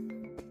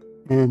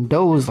 And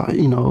Doe was like,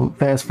 you know,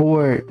 fast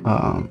forward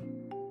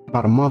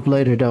about a month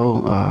later,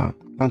 Doe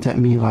contact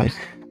me like,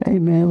 hey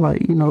man,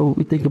 like, you know,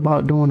 we think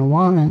about doing a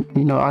wine.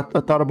 You know, I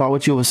thought about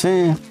what you were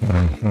saying.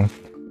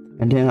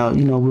 And then,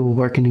 you know, we were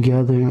working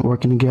together.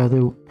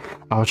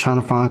 I was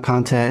trying to find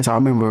contacts. I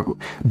remember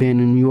being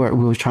in New York.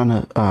 We was trying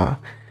to,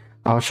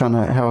 I was trying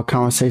to have a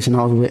conversation.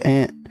 I was with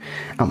Ant.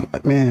 I'm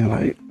like, man,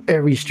 like,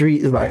 every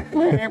street is like, you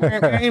know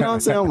what I'm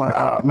saying? I'm like,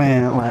 oh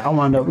man, like, I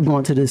wound up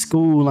going to this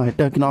school, like,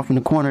 ducking off in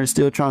the corner,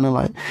 still trying to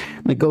like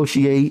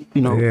negotiate,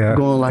 you know,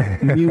 going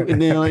like mute,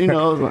 and then, you know,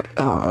 I was like,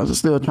 oh, I was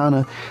still trying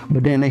to,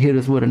 but then they hit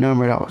us with a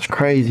number that was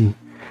crazy.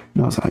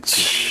 And I was like,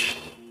 shh.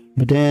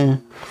 But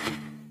then,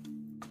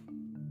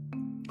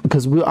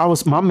 because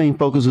my main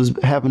focus was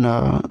having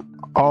a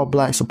all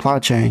black supply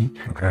chain.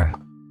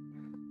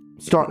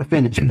 Start to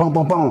finish, boom,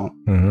 boom,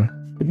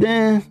 boom. But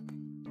then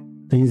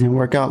things didn't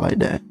work out like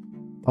that.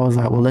 I was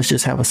like, well, let's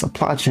just have a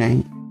supply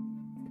chain,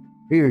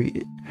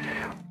 period.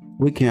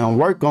 We can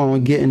work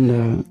on getting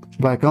the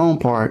black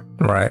owned part.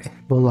 But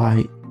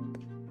like,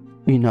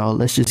 you know,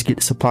 let's just get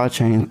the supply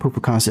chain proof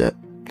of concept.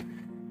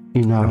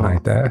 You know, I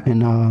like that.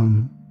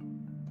 And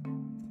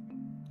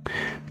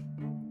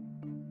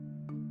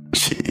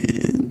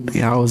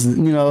shit, I was,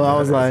 you know, I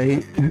was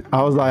like,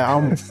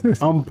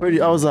 I'm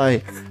pretty. I was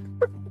like,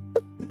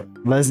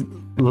 let's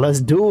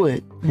do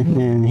it. And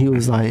then he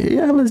was like,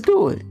 yeah, let's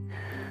do it.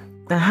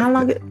 How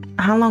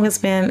long it's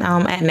been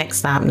at Next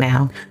Stop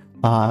now?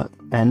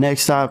 At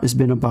Next Stop, it's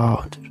been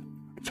about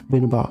 2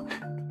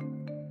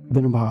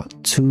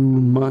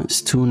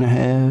 months,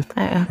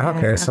 2.5.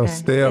 Okay, so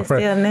still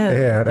new.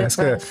 Yeah, that's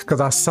good.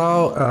 Because I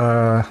saw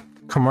a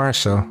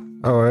commercial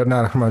or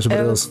not a commercial, but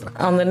it was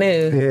on the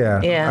news. yeah,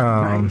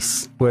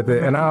 Nice. with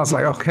it, and I was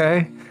like,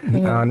 okay.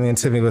 Me and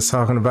Tiffany was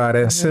talking about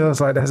it, and she was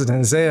like, "That's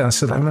Denzel." And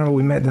she was like, "Remember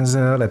we met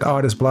Denzel at the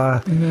Artist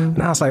Block?"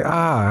 And I was like,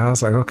 I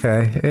was like,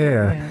 okay,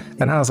 yeah.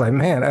 And I was like,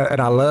 man,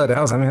 and I loved it.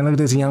 I was like, man, look at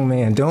this young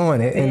man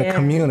doing it in the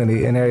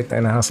community and everything.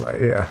 And I was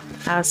like, yeah.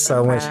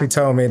 So when she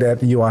told me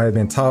that you all had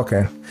been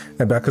talking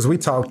about, because we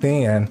talked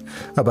then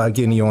about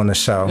getting you on the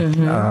show,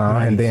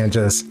 and then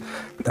just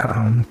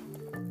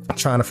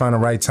trying to find the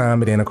right time,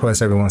 but then of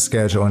course everyone's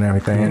schedule and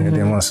everything, and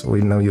then once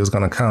we knew you was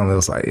gonna come, it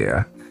was like,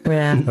 yeah.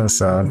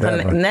 So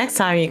next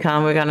time you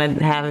come, we're gonna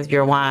have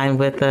your wine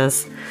with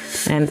us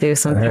and do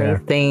some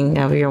tasting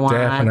of your wine.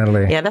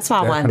 Definitely. Yeah, that's why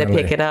I wanted to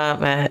pick it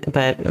up,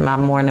 but my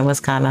morning was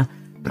kind of.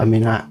 I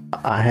mean, I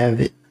have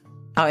it.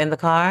 Oh, in the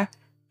car.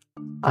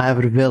 I have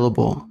it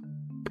available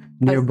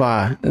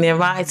nearby.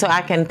 So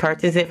I can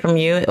purchase it from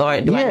you, or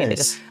do I need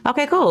to go?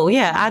 Okay, cool.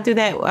 Yeah, I'll do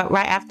that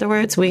right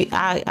afterwards.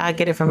 I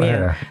get it from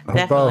you.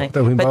 Definitely.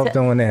 We both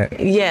doing that.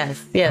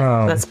 Yes,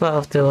 let's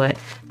both do it.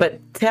 But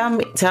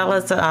tell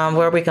us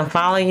where we can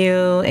follow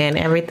you and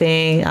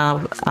everything,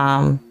 and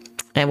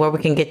where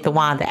we can get the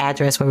wine, the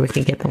address where we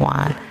can get the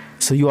wine.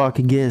 So you all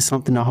can get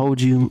Something to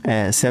Hold You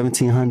at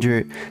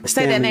 1700.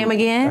 Say that name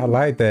again. I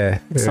like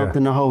that. Yeah.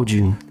 Something to Hold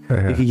You.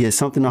 You can get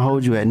Something to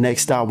Hold You at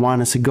Next Stop Wine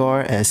and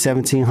Cigar at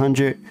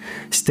 1700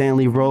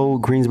 Stanley Road,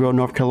 Greensboro,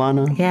 North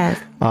Carolina. Yes.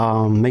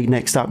 Make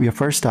Next Stop your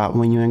first stop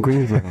when you're in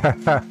Greensboro.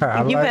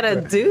 You better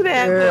do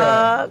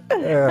that,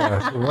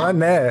 Bob. Run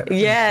that.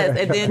 Yes,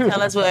 and then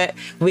tell us where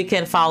we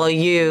can follow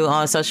you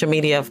on social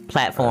media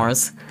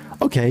platforms.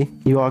 Okay,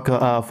 you all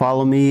can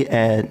follow me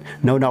at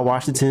No Not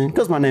Washington,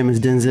 because my name is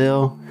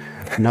Denzel.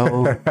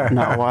 No,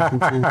 not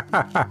Washington.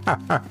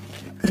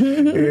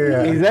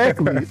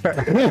 Exactly.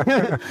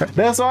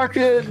 That's our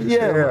kid.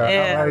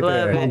 I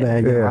love it. My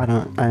bad.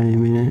 Yeah. I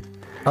didn't mean it.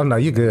 Oh no,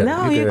 you good.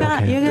 No, you're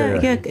good.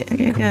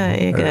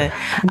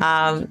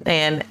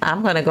 And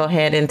I'm going to go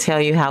ahead and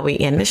tell you how we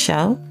end the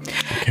show.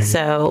 Okay.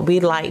 So we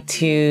like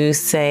to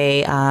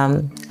say,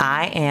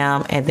 I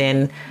am, and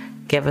then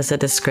give us a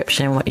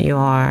description what you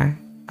are.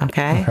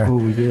 Okay. All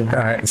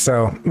right.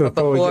 So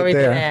before we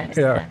get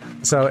there,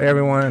 so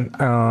everyone,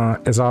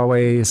 as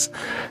always,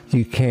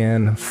 you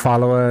can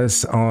follow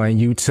us on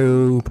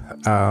YouTube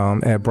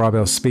at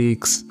Brabell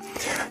Speaks.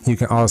 You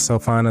can also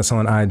find us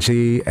on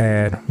IG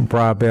at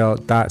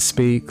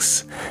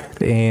brabell.speaks,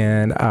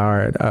 and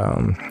our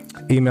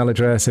email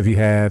address if you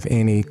have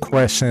any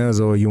questions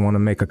or you want to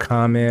make a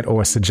comment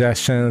or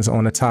suggestions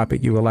on a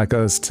topic you would like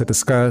us to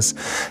discuss.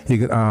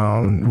 You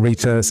can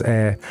reach us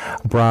at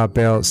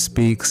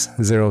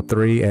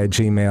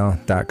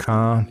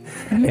brabellspeaks03@gmail.com.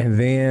 And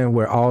then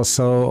we're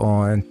also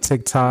on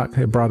TikTok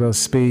at Brabell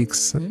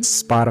Speaks,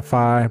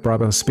 Spotify,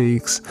 Brabell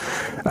Speaks,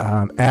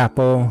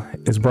 Apple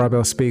is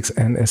Brabell Speaks,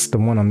 and it's the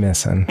one I'm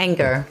missing.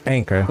 Anchor,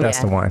 that's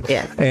the one.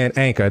 Yeah. And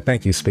Anchor,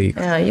 thank you, Speak.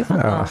 You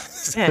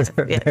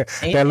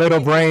that little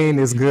brain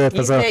is good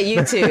for some.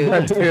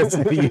 YouTube.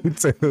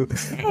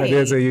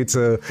 There's a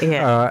YouTube.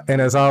 Yeah. And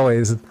as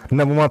always,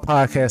 #1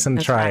 podcast in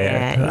the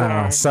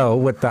triad. So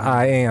with the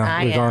I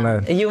am, we're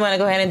gonna. You want to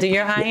go ahead and do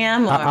your I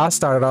am? Or? I'll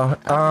start it off.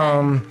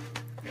 Okay.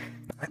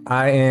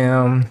 I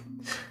am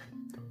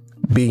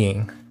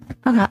being.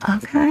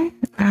 Okay.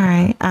 All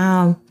right.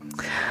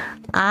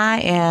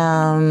 I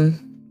am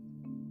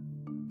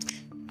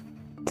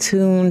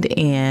tuned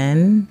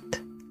in.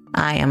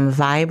 I am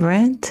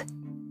vibrant.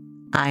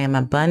 I am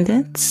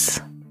abundance,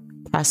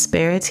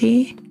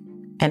 prosperity,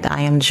 and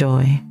I am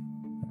joy.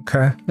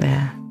 Okay.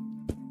 Yeah.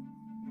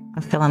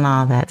 I'm feeling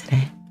all that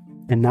today.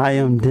 And I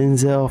am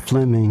Denzel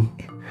Fleming,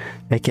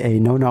 aka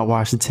No Not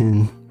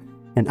Washington,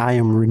 and I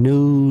am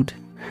renewed,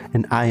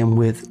 and I am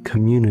with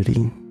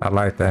community. I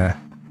like that.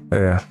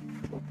 Yeah.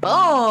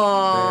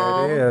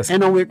 Oh. There it is.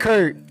 And I'm with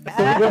Kurt.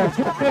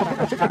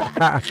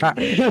 #1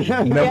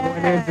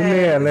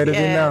 engineer, let it be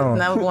known.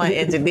 #1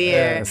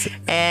 engineer. Yes.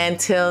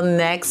 Until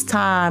next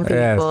time, people.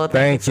 Yes.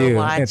 Thank you.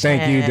 And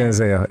thank you,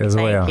 Denzel, as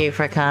well. Thank you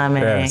for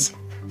coming. Yes.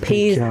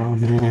 Peace. Y'all,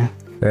 man.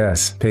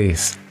 Yes.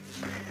 Peace.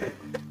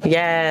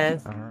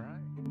 Yes.